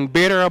instead of being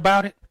bitter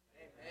about it.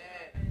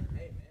 Amen.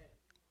 Amen.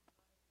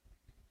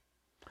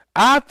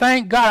 I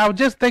thank God. I was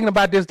just thinking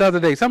about this the other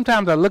day.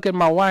 Sometimes I look at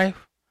my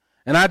wife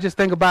and I just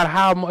think about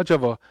how much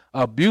of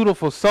a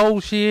beautiful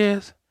soul she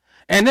is.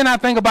 And then I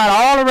think about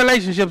all the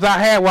relationships I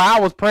had where I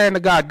was praying to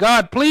God,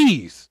 God,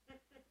 please,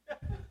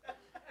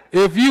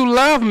 if you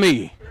love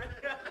me.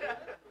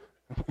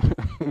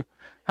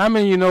 How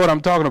many of you know what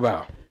I'm talking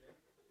about?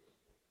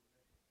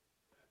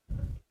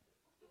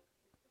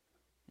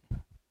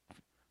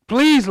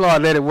 Please,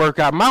 Lord, let it work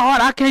out. My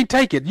heart, I can't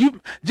take it. You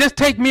just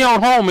take me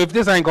on home if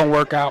this ain't going to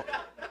work out.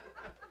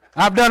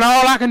 I've done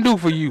all I can do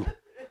for you.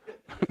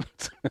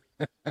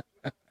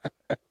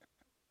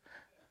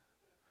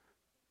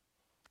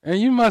 And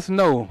you must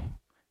know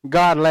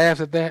God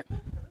laughs at that.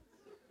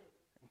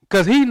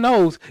 Because he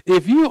knows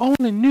if you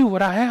only knew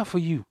what I have for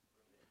you,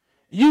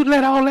 you'd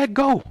let all that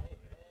go.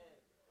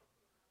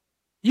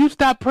 You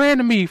stop praying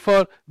to me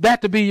for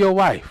that to be your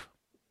wife,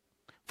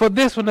 for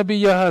this one to be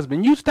your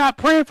husband. You stop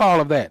praying for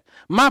all of that.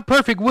 My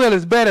perfect will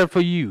is better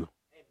for you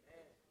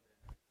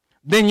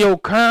than your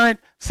current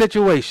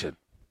situation.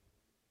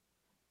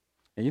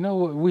 And you know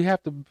what? We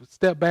have to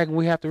step back and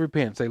we have to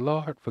repent and say,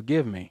 Lord,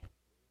 forgive me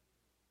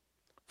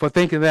for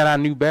thinking that I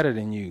knew better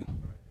than you.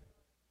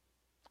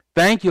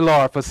 Thank you,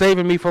 Lord, for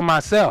saving me from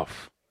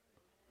myself.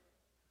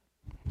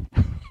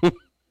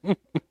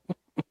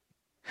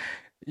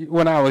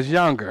 When I was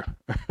younger,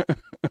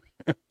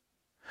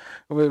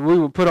 we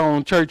would put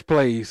on church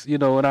plays. You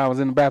know, when I was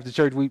in the Baptist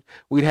church,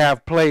 we'd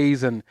have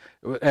plays, and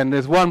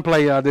there's one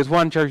play, this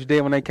one church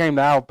did when they came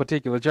to our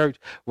particular church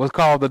was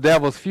called The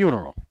Devil's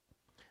Funeral.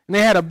 And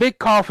they had a big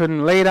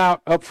coffin laid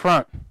out up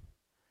front.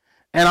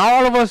 And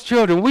all of us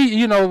children, we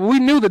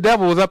knew the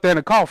devil was up there in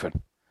the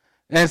coffin.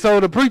 And so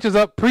the preacher's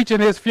up preaching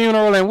his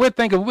funeral, and we're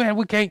thinking, man,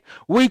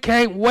 we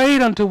can't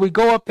wait until we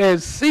go up there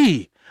and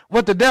see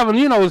what the devil,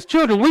 as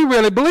children, we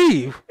really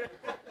believe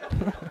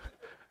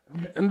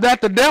that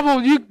the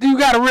devil, you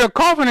got a real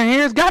coffin in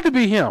here, it's got to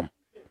be him.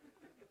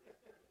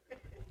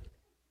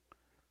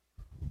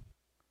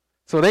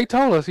 So they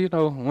told us,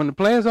 when the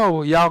play's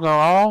over, y'all gonna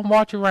all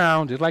march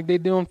around just like they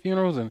do on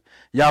funerals, and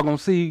y'all gonna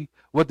see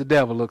what the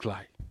devil looks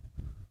like.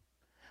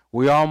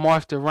 We all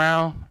marched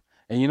around,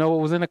 and you know what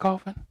was in the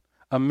coffin?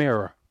 A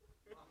mirror.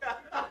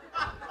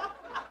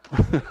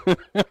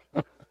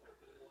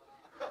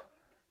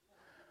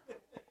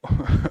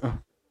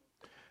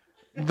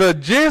 The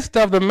gist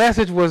of the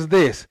message was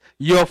this: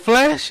 your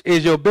flesh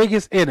is your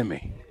biggest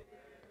enemy.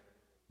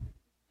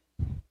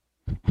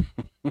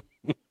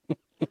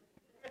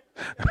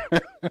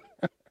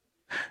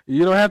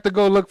 You don't have to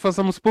go look for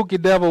some spooky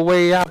devil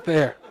way out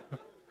there.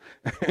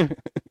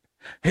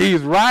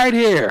 He's right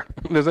here.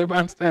 Does everybody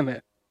understand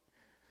that?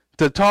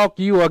 To talk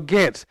you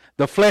against.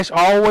 The flesh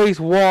always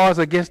wars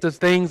against the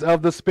things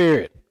of the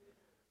spirit.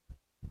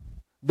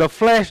 The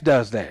flesh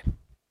does that.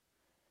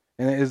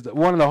 And it's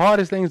one of the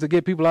hardest things to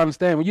get people to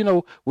understand.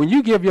 When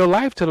you give your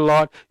life to the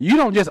Lord, you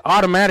don't just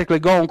automatically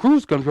go on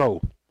cruise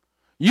control.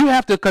 You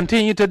have to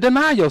continue to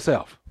deny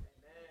yourself.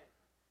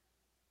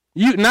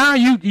 You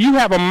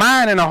have a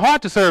mind and a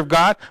heart to serve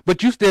God,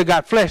 but you still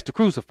got flesh to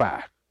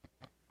crucify.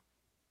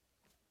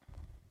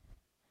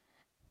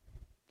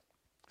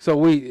 So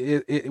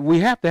we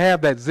have to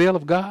have that zeal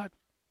of God,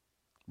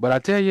 but I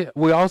tell you,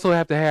 we also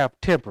have to have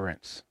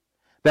temperance.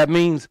 That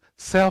means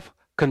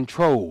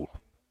self-control.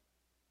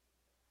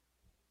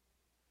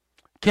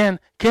 Can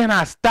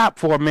I stop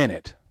for a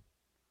minute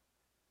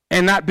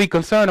and not be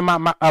concerned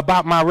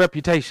about my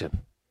reputation?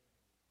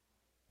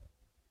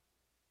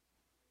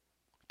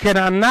 Can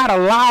I not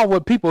allow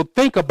what people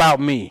think about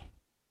me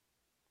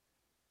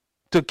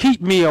to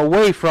keep me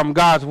away from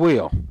God's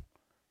will,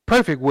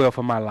 perfect will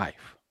for my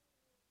life?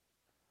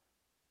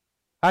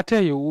 I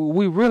tell you,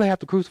 we really have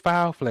to crucify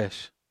our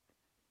flesh.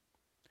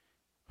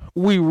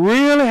 We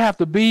really have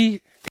to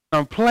be in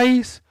a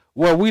place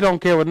where we don't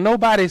care what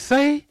nobody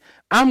say.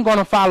 I'm going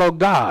to follow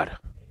God.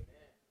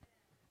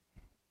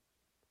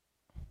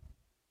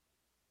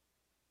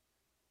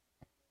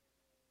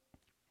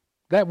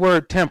 That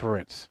word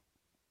temperance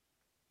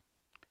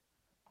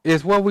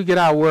is where we get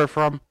our word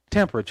from,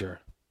 temperature.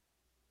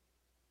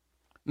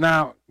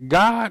 Now,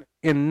 God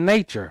in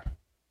nature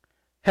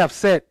have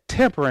set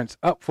temperance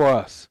up for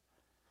us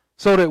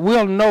so that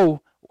we'll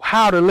know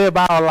how to live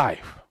our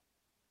life.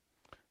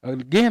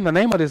 Again, the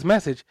name of this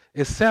message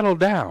is Settle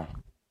Down.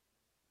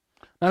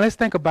 Now, let's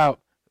think about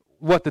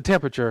what the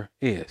temperature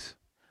is.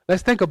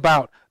 Let's think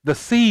about the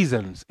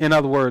seasons, in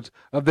other words,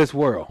 of this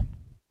world.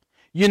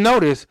 You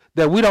notice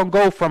that we don't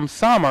go from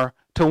summer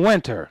to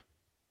winter.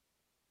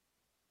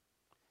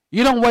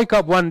 You don't wake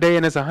up one day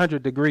and it's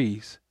 100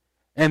 degrees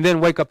and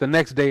then wake up the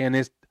next day and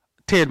it's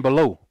 10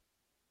 below.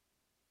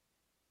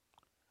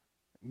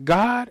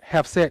 God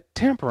have set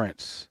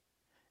temperance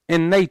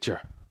in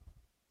nature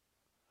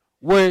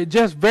where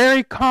just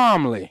very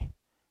calmly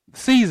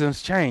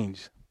seasons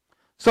change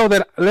so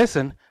that,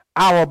 listen,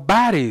 our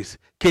bodies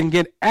can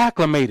get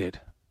acclimated.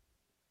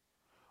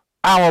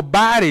 Our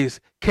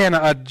bodies can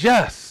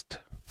adjust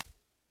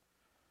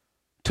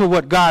to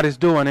what God is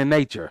doing in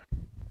nature.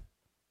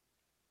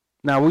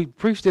 Now, we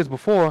preached this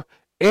before.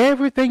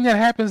 Everything that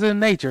happens in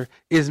nature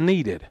is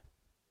needed.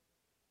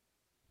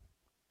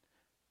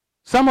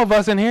 Some of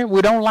us in here,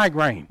 we don't like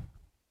rain.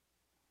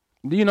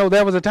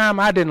 There was a time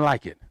I didn't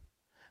like it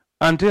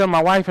until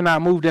my wife and I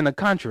moved in the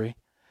country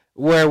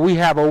where we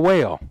have a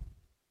well,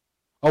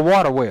 a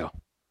water well.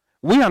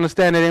 We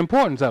understand the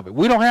importance of it.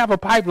 We don't have a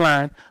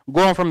pipeline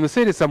going from the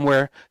city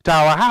somewhere to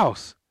our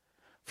house.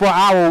 For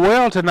our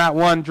well to not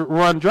run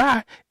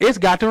dry, it's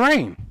got to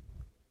rain.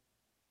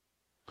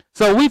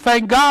 So we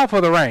thank God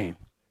for the rain.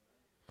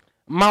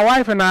 My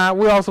wife and I,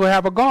 we also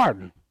have a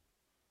garden.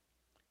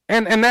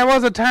 And there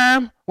was a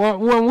time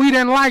when we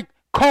didn't like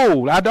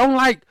cold. I don't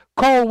like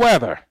cold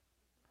weather.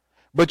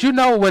 But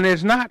when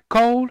it's not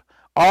cold,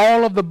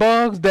 all of the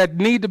bugs that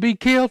need to be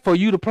killed for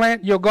you to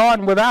plant your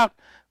garden without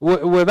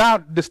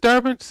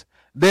disturbance,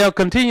 they'll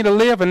continue to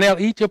live and they'll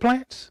eat your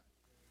plants.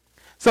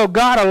 So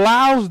God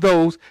allows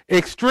those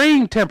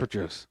extreme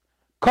temperatures,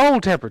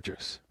 cold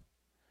temperatures,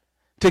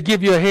 to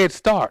give you a head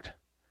start.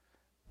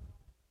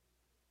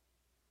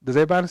 Does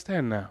everybody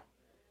understand now?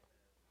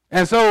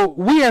 And so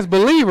we as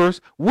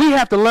believers, we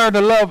have to learn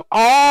to love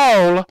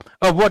all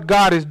of what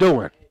God is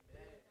doing.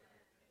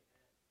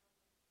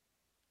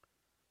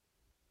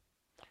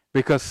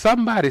 Because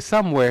somebody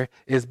somewhere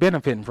is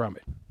benefiting from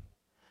it.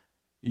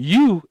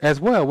 You as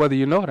well, whether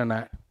you know it or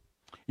not.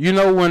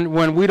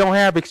 When we don't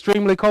have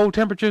extremely cold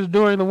temperatures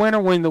during the winter,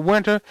 when the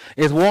winter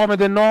is warmer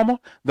than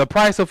normal, the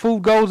price of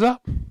food goes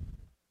up.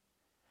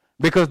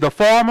 Because the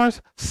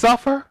farmers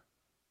suffer.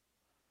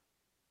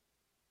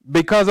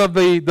 Because of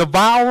the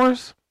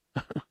devourers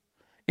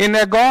in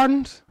their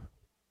gardens.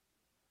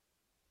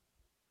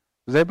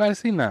 Does everybody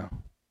see now?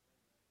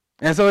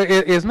 And so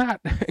it's not,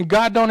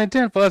 God don't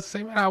intend for us to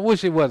say, man, I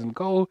wish it wasn't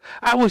cold.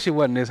 I wish it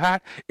wasn't this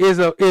hot.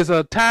 It's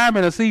a time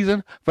and a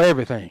season for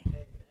everything.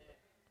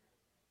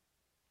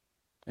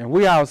 And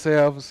we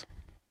ourselves,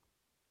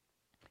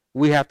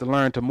 we have to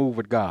learn to move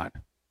with God.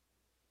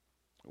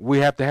 We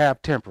have to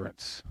have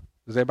temperance.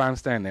 Does everybody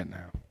understand that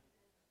now?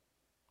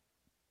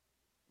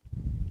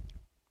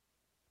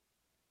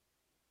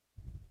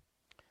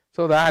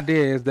 So the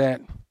idea is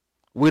that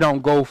we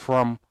don't go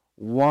from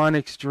one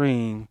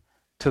extreme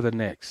to the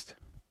next.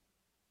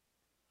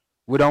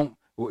 We don't,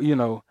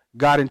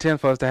 God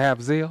intends for us to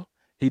have zeal.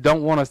 He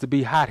don't want us to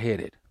be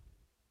hot-headed.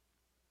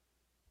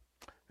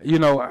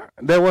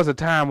 There was a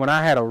time when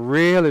I had a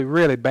really,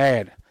 really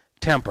bad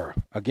temper.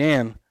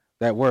 Again,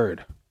 that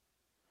word.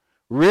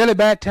 Really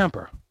bad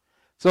temper.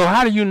 So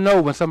how do you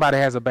know when somebody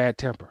has a bad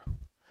temper?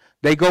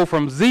 They go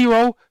from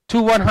 0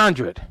 to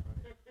 100.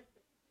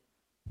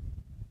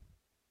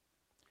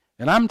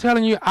 And I'm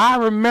telling you, I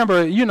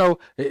remember,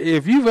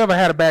 if you've ever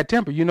had a bad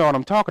temper, you know what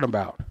I'm talking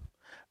about.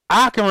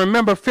 I can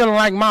remember feeling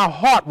like my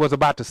heart was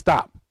about to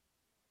stop.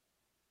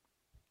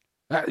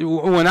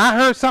 When I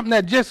heard something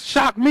that just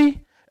shocked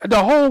me,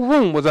 the whole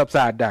room was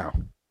upside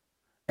down.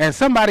 And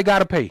somebody got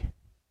to pay.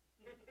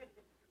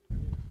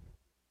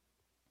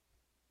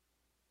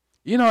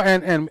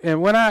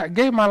 And when I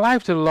gave my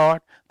life to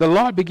the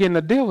Lord began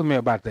to deal with me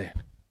about that.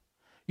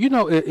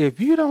 If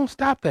you don't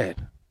stop that,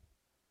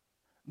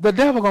 the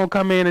devil gonna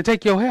come in and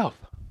take your health.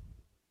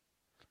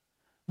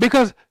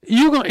 Because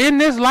in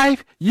this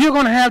life, you're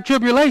gonna have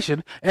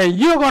tribulation, and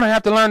you're gonna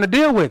have to learn to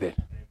deal with it.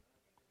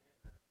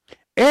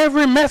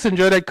 Every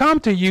messenger that come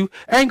to you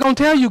ain't gonna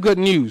tell you good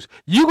news.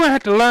 You're gonna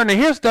have to learn to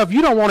hear stuff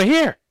you don't want to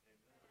hear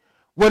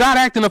without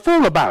acting a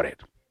fool about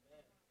it.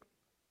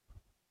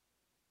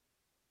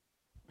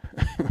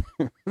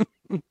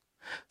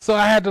 So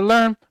I had to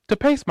learn to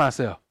pace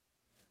myself.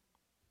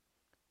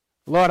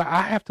 Lord,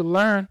 I have to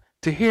learn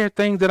to hear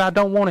things that I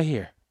don't want to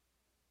hear.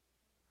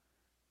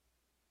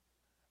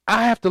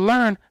 I have to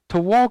learn to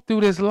walk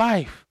through this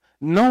life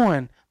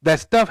knowing that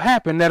stuff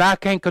happened that I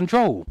can't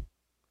control.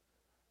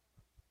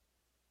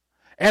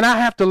 And I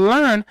have to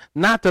learn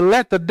not to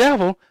let the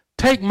devil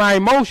take my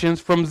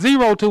emotions from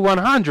 0 to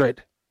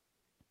 100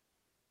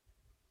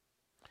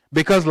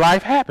 because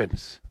life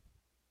happens.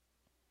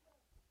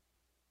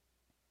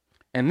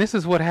 And this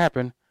is what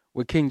happened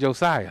with King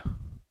Josiah.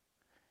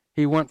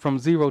 He went from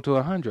 0 to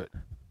 100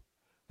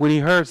 when he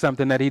heard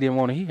something that he didn't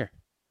want to hear.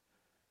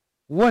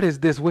 What is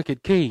this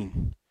wicked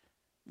king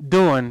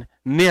doing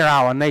near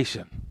our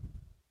nation?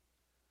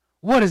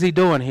 What is he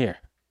doing here?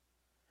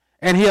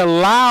 And he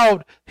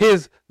allowed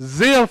his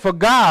zeal for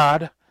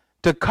God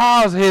to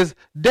cause his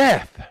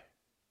death.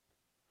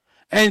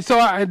 And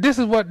so this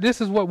is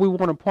what we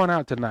want to point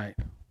out tonight.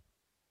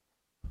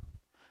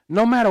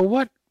 No matter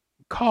what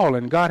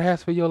calling God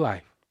has for your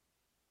life,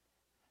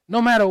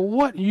 no matter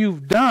what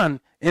you've done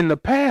in the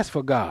past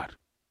for God,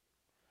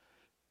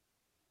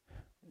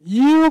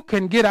 you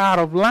can get out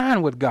of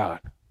line with God.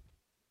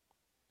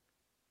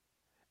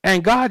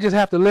 And God just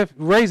have to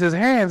raise his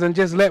hands and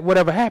just let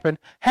whatever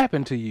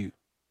happen to you.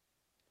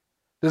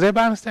 Does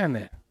everybody understand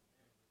that?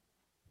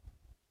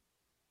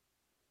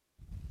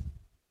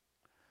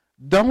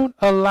 Don't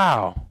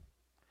allow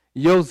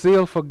your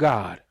zeal for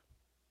God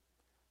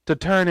to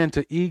turn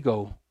into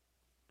ego,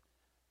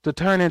 to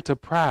turn into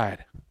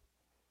pride,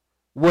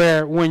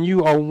 where when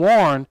you are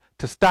warned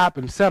to stop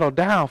and settle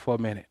down for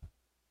a minute,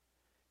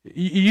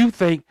 you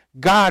think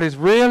God is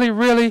really,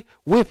 really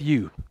with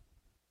you.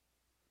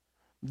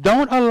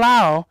 Don't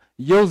allow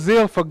your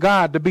zeal for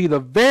God to be the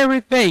very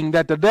thing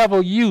that the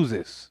devil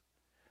uses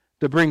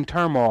to bring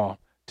turmoil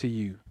to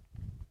you.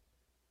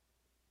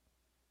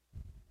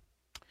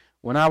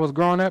 When I was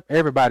growing up,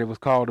 everybody was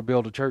called to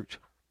build a church.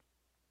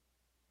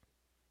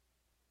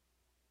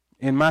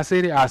 In my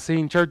city, I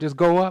seen churches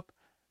go up.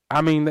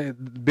 I mean,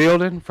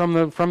 building from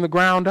the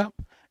ground up,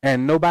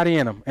 and nobody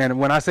in them. And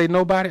when I say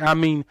nobody, I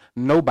mean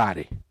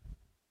nobody.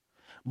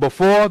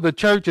 Before the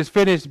church is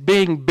finished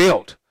being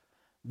built,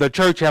 the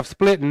church have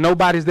split and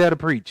nobody's there to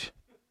preach.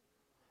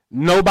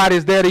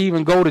 Nobody's there to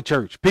even go to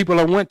church. People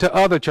have went to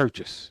other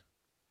churches.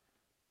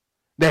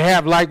 They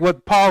have, like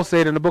what Paul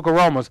said in the book of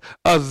Romans,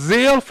 a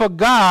zeal for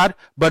God,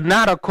 but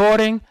not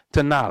according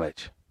to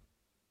knowledge.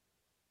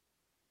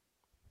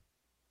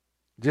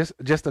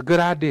 Just a good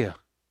idea.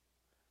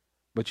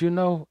 But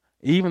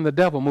even the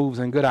devil moves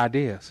in good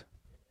ideas.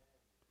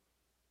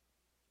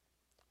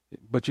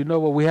 But you know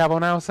what we have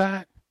on our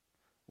side?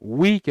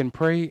 We can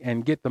pray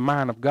and get the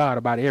mind of God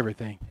about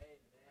everything.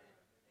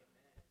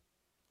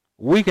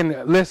 We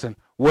can, listen,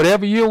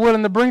 whatever you're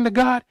willing to bring to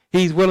God,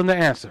 he's willing to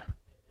answer.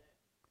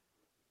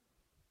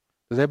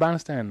 Does everybody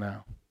understand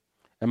now?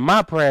 And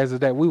my prayer is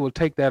that we will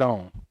take that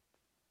on.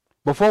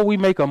 Before we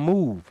make a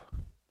move,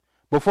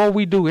 before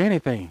we do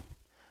anything,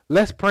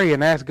 let's pray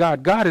and ask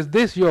God, God, is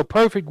this your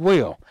perfect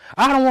will?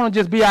 I don't want to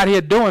just be out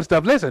here doing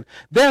stuff. Listen,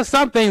 there's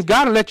some things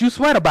God will let you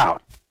sweat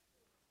about.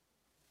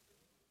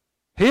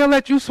 He'll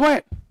let you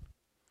sweat.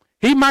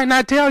 He might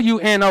not tell you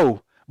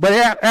N-O, but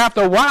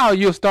after a while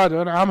you'll start,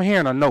 I'm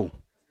hearing a no.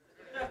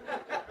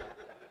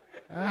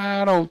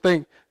 I don't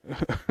think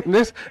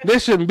this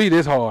shouldn't be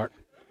this hard.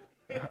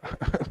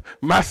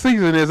 My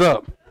season is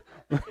up.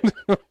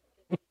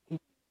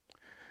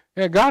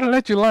 Yeah, God will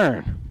let you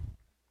learn.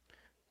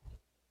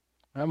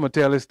 I'm going to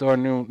tell this story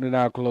and then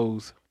I'll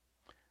close.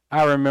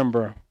 I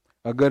remember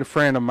a good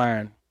friend of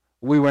mine.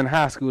 We were in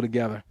high school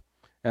together,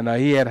 and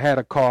he had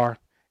a car,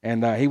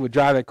 and he would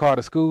drive that car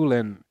to school,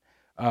 and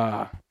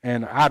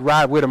I'd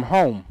ride with him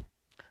home.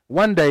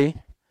 One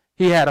day,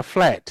 he had a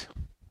flat.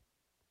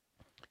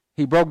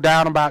 He broke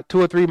down about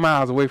 2 or 3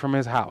 miles away from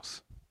his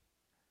house.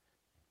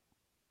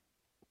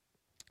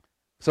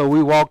 So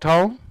we walked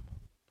home,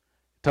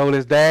 told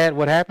his dad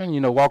what happened,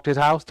 walked his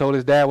house, told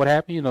his dad what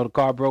happened. The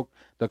car broke,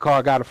 the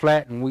car got a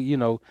flat, and we,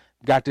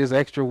 got this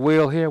extra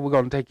wheel here. We're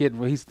going to take it,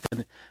 we're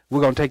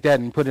going to take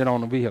that and put it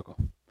on the vehicle.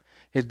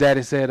 His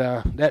daddy said,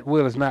 that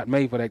wheel is not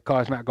made for that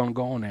car. It's not going to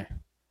go on there.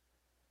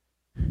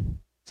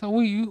 So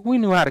we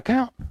knew how to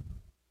count.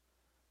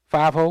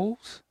 5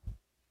 holes.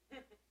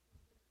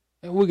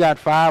 And we got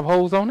 5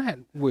 holes on that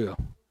wheel.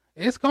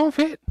 It's going to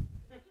fit.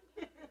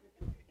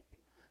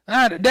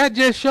 That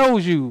just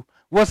shows you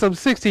what some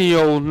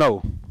 16-year-olds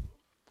know.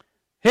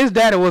 His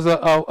daddy was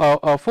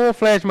a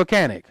full-fledged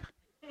mechanic.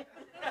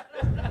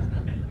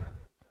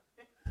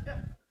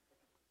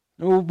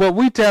 But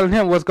we telling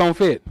him what's going to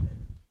fit.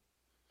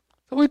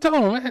 So we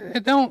told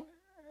him,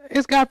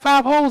 it's got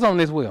 5 holes on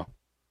this wheel.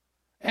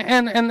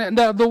 And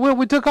the wheel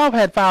we took off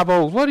had 5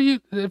 holes.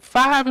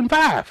 5 and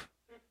 5.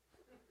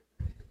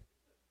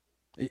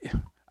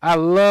 I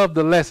love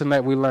the lesson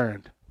that we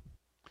learned.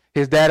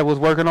 His daddy was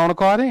working on a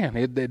car then.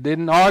 It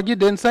didn't argue,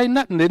 didn't say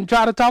nothing, didn't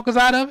try to talk us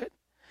out of it.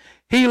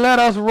 He let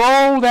us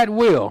roll that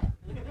wheel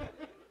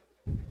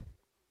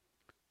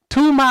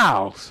 2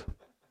 miles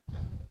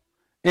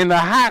in the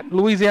hot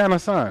Louisiana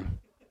sun.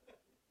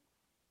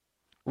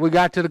 We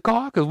got to the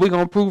car because we're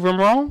going to prove him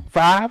wrong.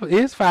 5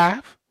 is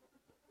 5.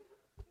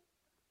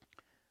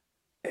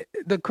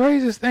 The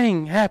craziest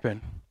thing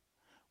happened.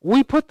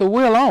 We put the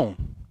wheel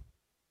on,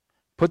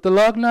 put the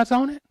lug nuts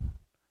on it.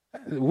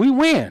 We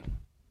win.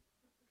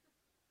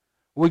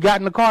 We got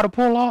in the car to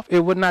pull off.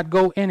 It would not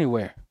go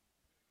anywhere.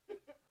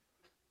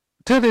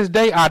 To this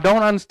day, I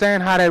don't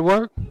understand how that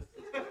worked.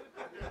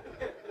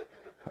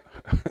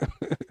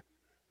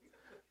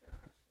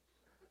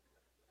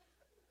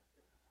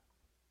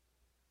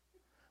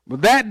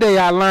 But that day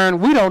I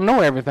learned we don't know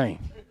everything.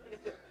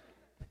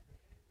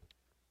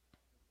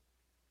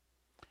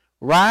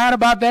 Right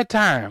about that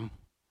time,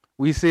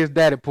 we see his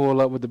daddy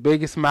pull up with the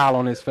biggest smile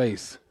on his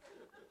face.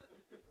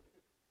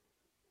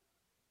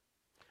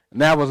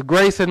 And that was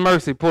Grace and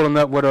Mercy pulling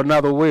up with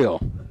another wheel.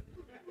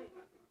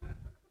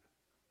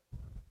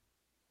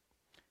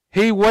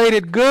 He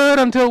waited good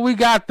until we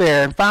got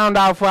there and found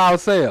out for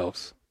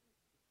ourselves.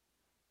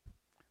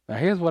 Now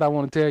here's what I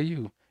want to tell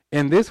you.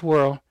 In this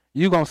world,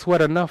 you're going to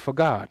sweat enough for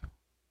God.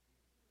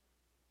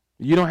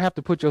 You don't have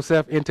to put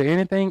yourself into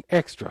anything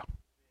extra.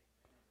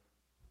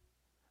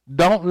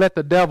 Don't let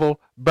the devil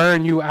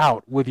burn you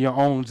out with your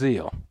own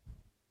zeal.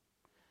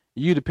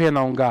 You depend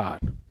on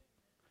God.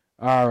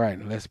 All right,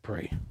 let's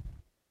pray.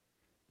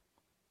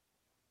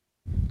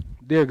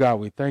 Dear God,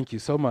 we thank you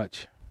so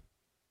much.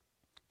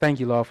 Thank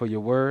you, Lord, for your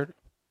word.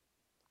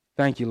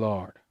 Thank you,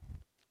 Lord,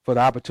 for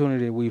the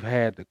opportunity we've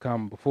had to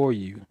come before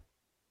you,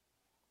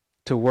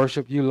 to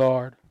worship you,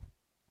 Lord,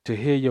 to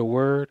hear your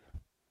word,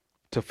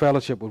 to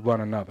fellowship with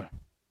one another.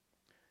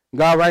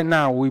 God, right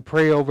now, we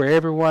pray over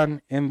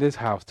everyone in this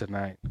house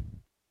tonight.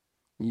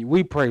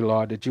 We pray,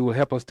 Lord, that you will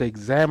help us to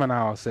examine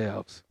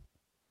ourselves,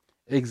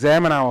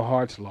 examine our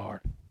hearts,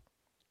 Lord.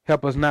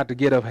 Help us not to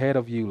get ahead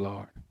of you,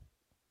 Lord.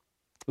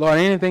 Lord,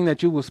 anything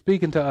that you will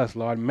speak into us,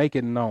 Lord, make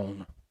it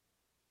known.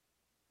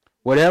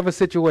 Whatever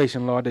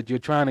situation, Lord, that you're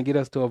trying to get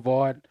us to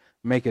avoid,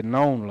 make it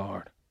known,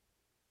 Lord.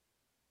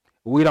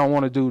 We don't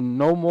want to do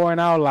no more in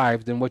our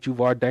lives than what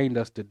you've ordained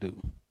us to do.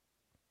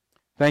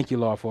 Thank you,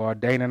 Lord, for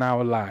ordaining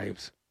our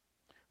lives,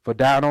 for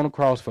dying on the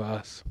cross for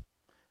us,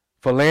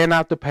 for laying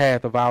out the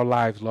path of our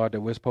lives, Lord,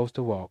 that we're supposed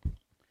to walk.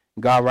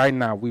 God, right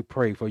now, we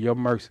pray for your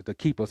mercy to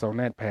keep us on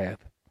that path.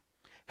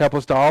 Help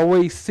us to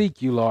always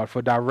seek you, Lord,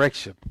 for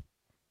direction.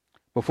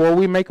 Before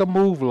we make a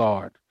move,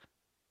 Lord,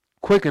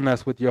 quicken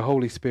us with your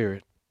Holy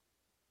Spirit.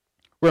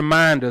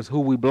 Remind us who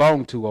we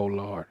belong to, O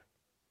Lord,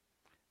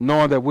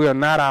 knowing that we are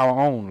not our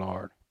own,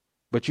 Lord,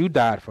 but you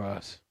died for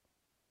us.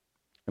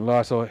 And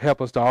Lord, so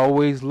help us to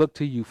always look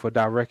to you for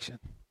direction,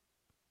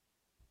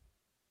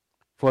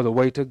 for the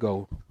way to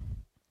go.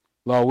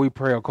 Lord, we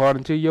pray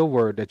according to your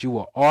word that you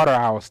will order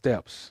our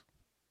steps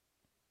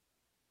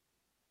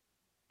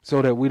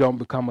so that we don't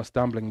become a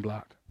stumbling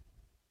block.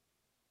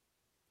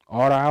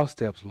 Order our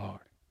steps, Lord.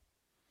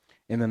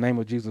 In the name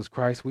of Jesus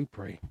Christ, we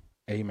pray.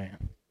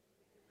 Amen.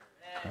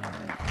 Amen.